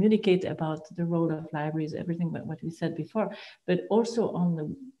to communicate about the role of libraries, everything but what we said before, but also on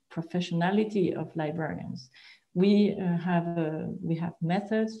the professionality of librarians. We have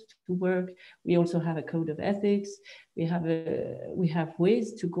methods to work. We also have a code of ethics. We have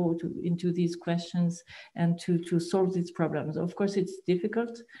ways to go into these questions and to solve these problems. Of course, it's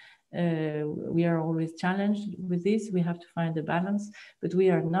difficult. We are always challenged with this. We have to find a balance, but we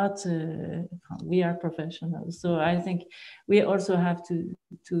are not. We are professionals, so I think we also have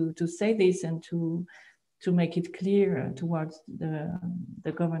to say this and to make it clear towards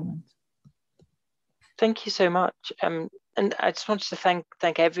the government. Thank you so much. And I just wanted to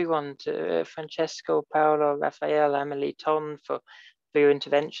thank everyone, to Francesco, Paolo, Raphael, Amelie, Ton, for your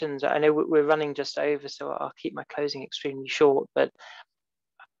interventions. I know we're running just over, so I'll keep my closing extremely short, but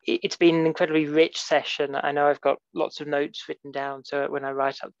it's been an incredibly rich session. I know I've got lots of notes written down, so when I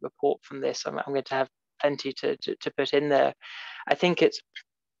write up the report from this, I'm going to have plenty to put in there. I think it's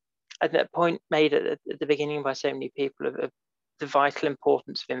a point made at the beginning by so many people of the vital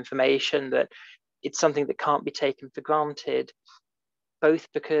importance of information, that it's something that can't be taken for granted, both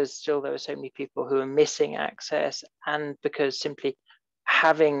because still there are so many people who are missing access, and because simply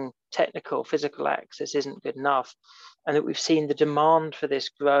having technical, physical access isn't good enough. And that we've seen the demand for this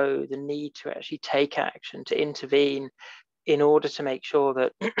grow, the need to actually take action, to intervene in order to make sure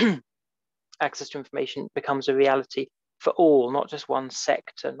that access to information becomes a reality for all, not just one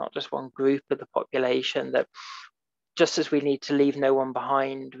sector, not just one group of the population. That just as we need to leave no one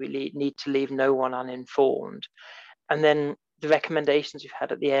behind, we need to leave no one uninformed. And then the recommendations you've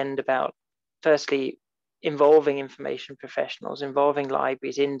had at the end about, firstly, involving information professionals, involving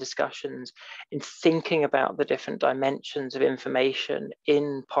libraries in discussions, in thinking about the different dimensions of information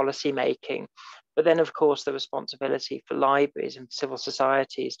in policy making. But then, of course, the responsibility for libraries and civil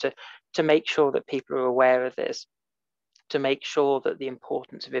societies to make sure that people are aware of this, to make sure that the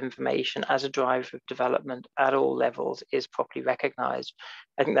importance of information as a driver of development at all levels is properly recognized.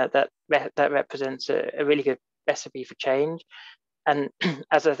 I think that represents a really good recipe for change. And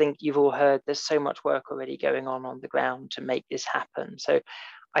as I think you've all heard, there's so much work already going on the ground to make this happen. So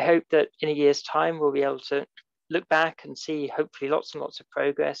I hope that in a year's time, we'll be able to look back and see hopefully lots and lots of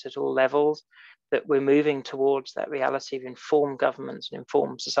progress at all levels, that we're moving towards that reality of informed governments and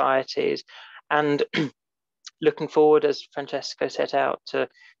informed societies. And looking forward, as Francesco set out, to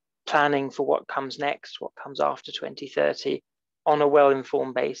planning for what comes next, what comes after 2030, on a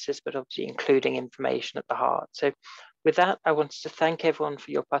well-informed basis, but obviously including information at the heart. So with that, I wanted to thank everyone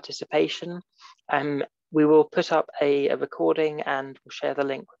for your participation. We will put up a recording, and we'll share the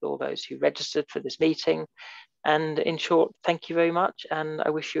link with all those who registered for this meeting. And in short, thank you very much. And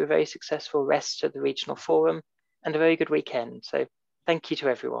I wish you a very successful rest of the Regional Forum and a very good weekend. So thank you to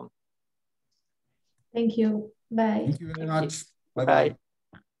everyone. Thank you. Bye. Thank you very much. Bye-bye.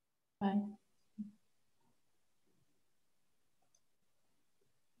 Bye.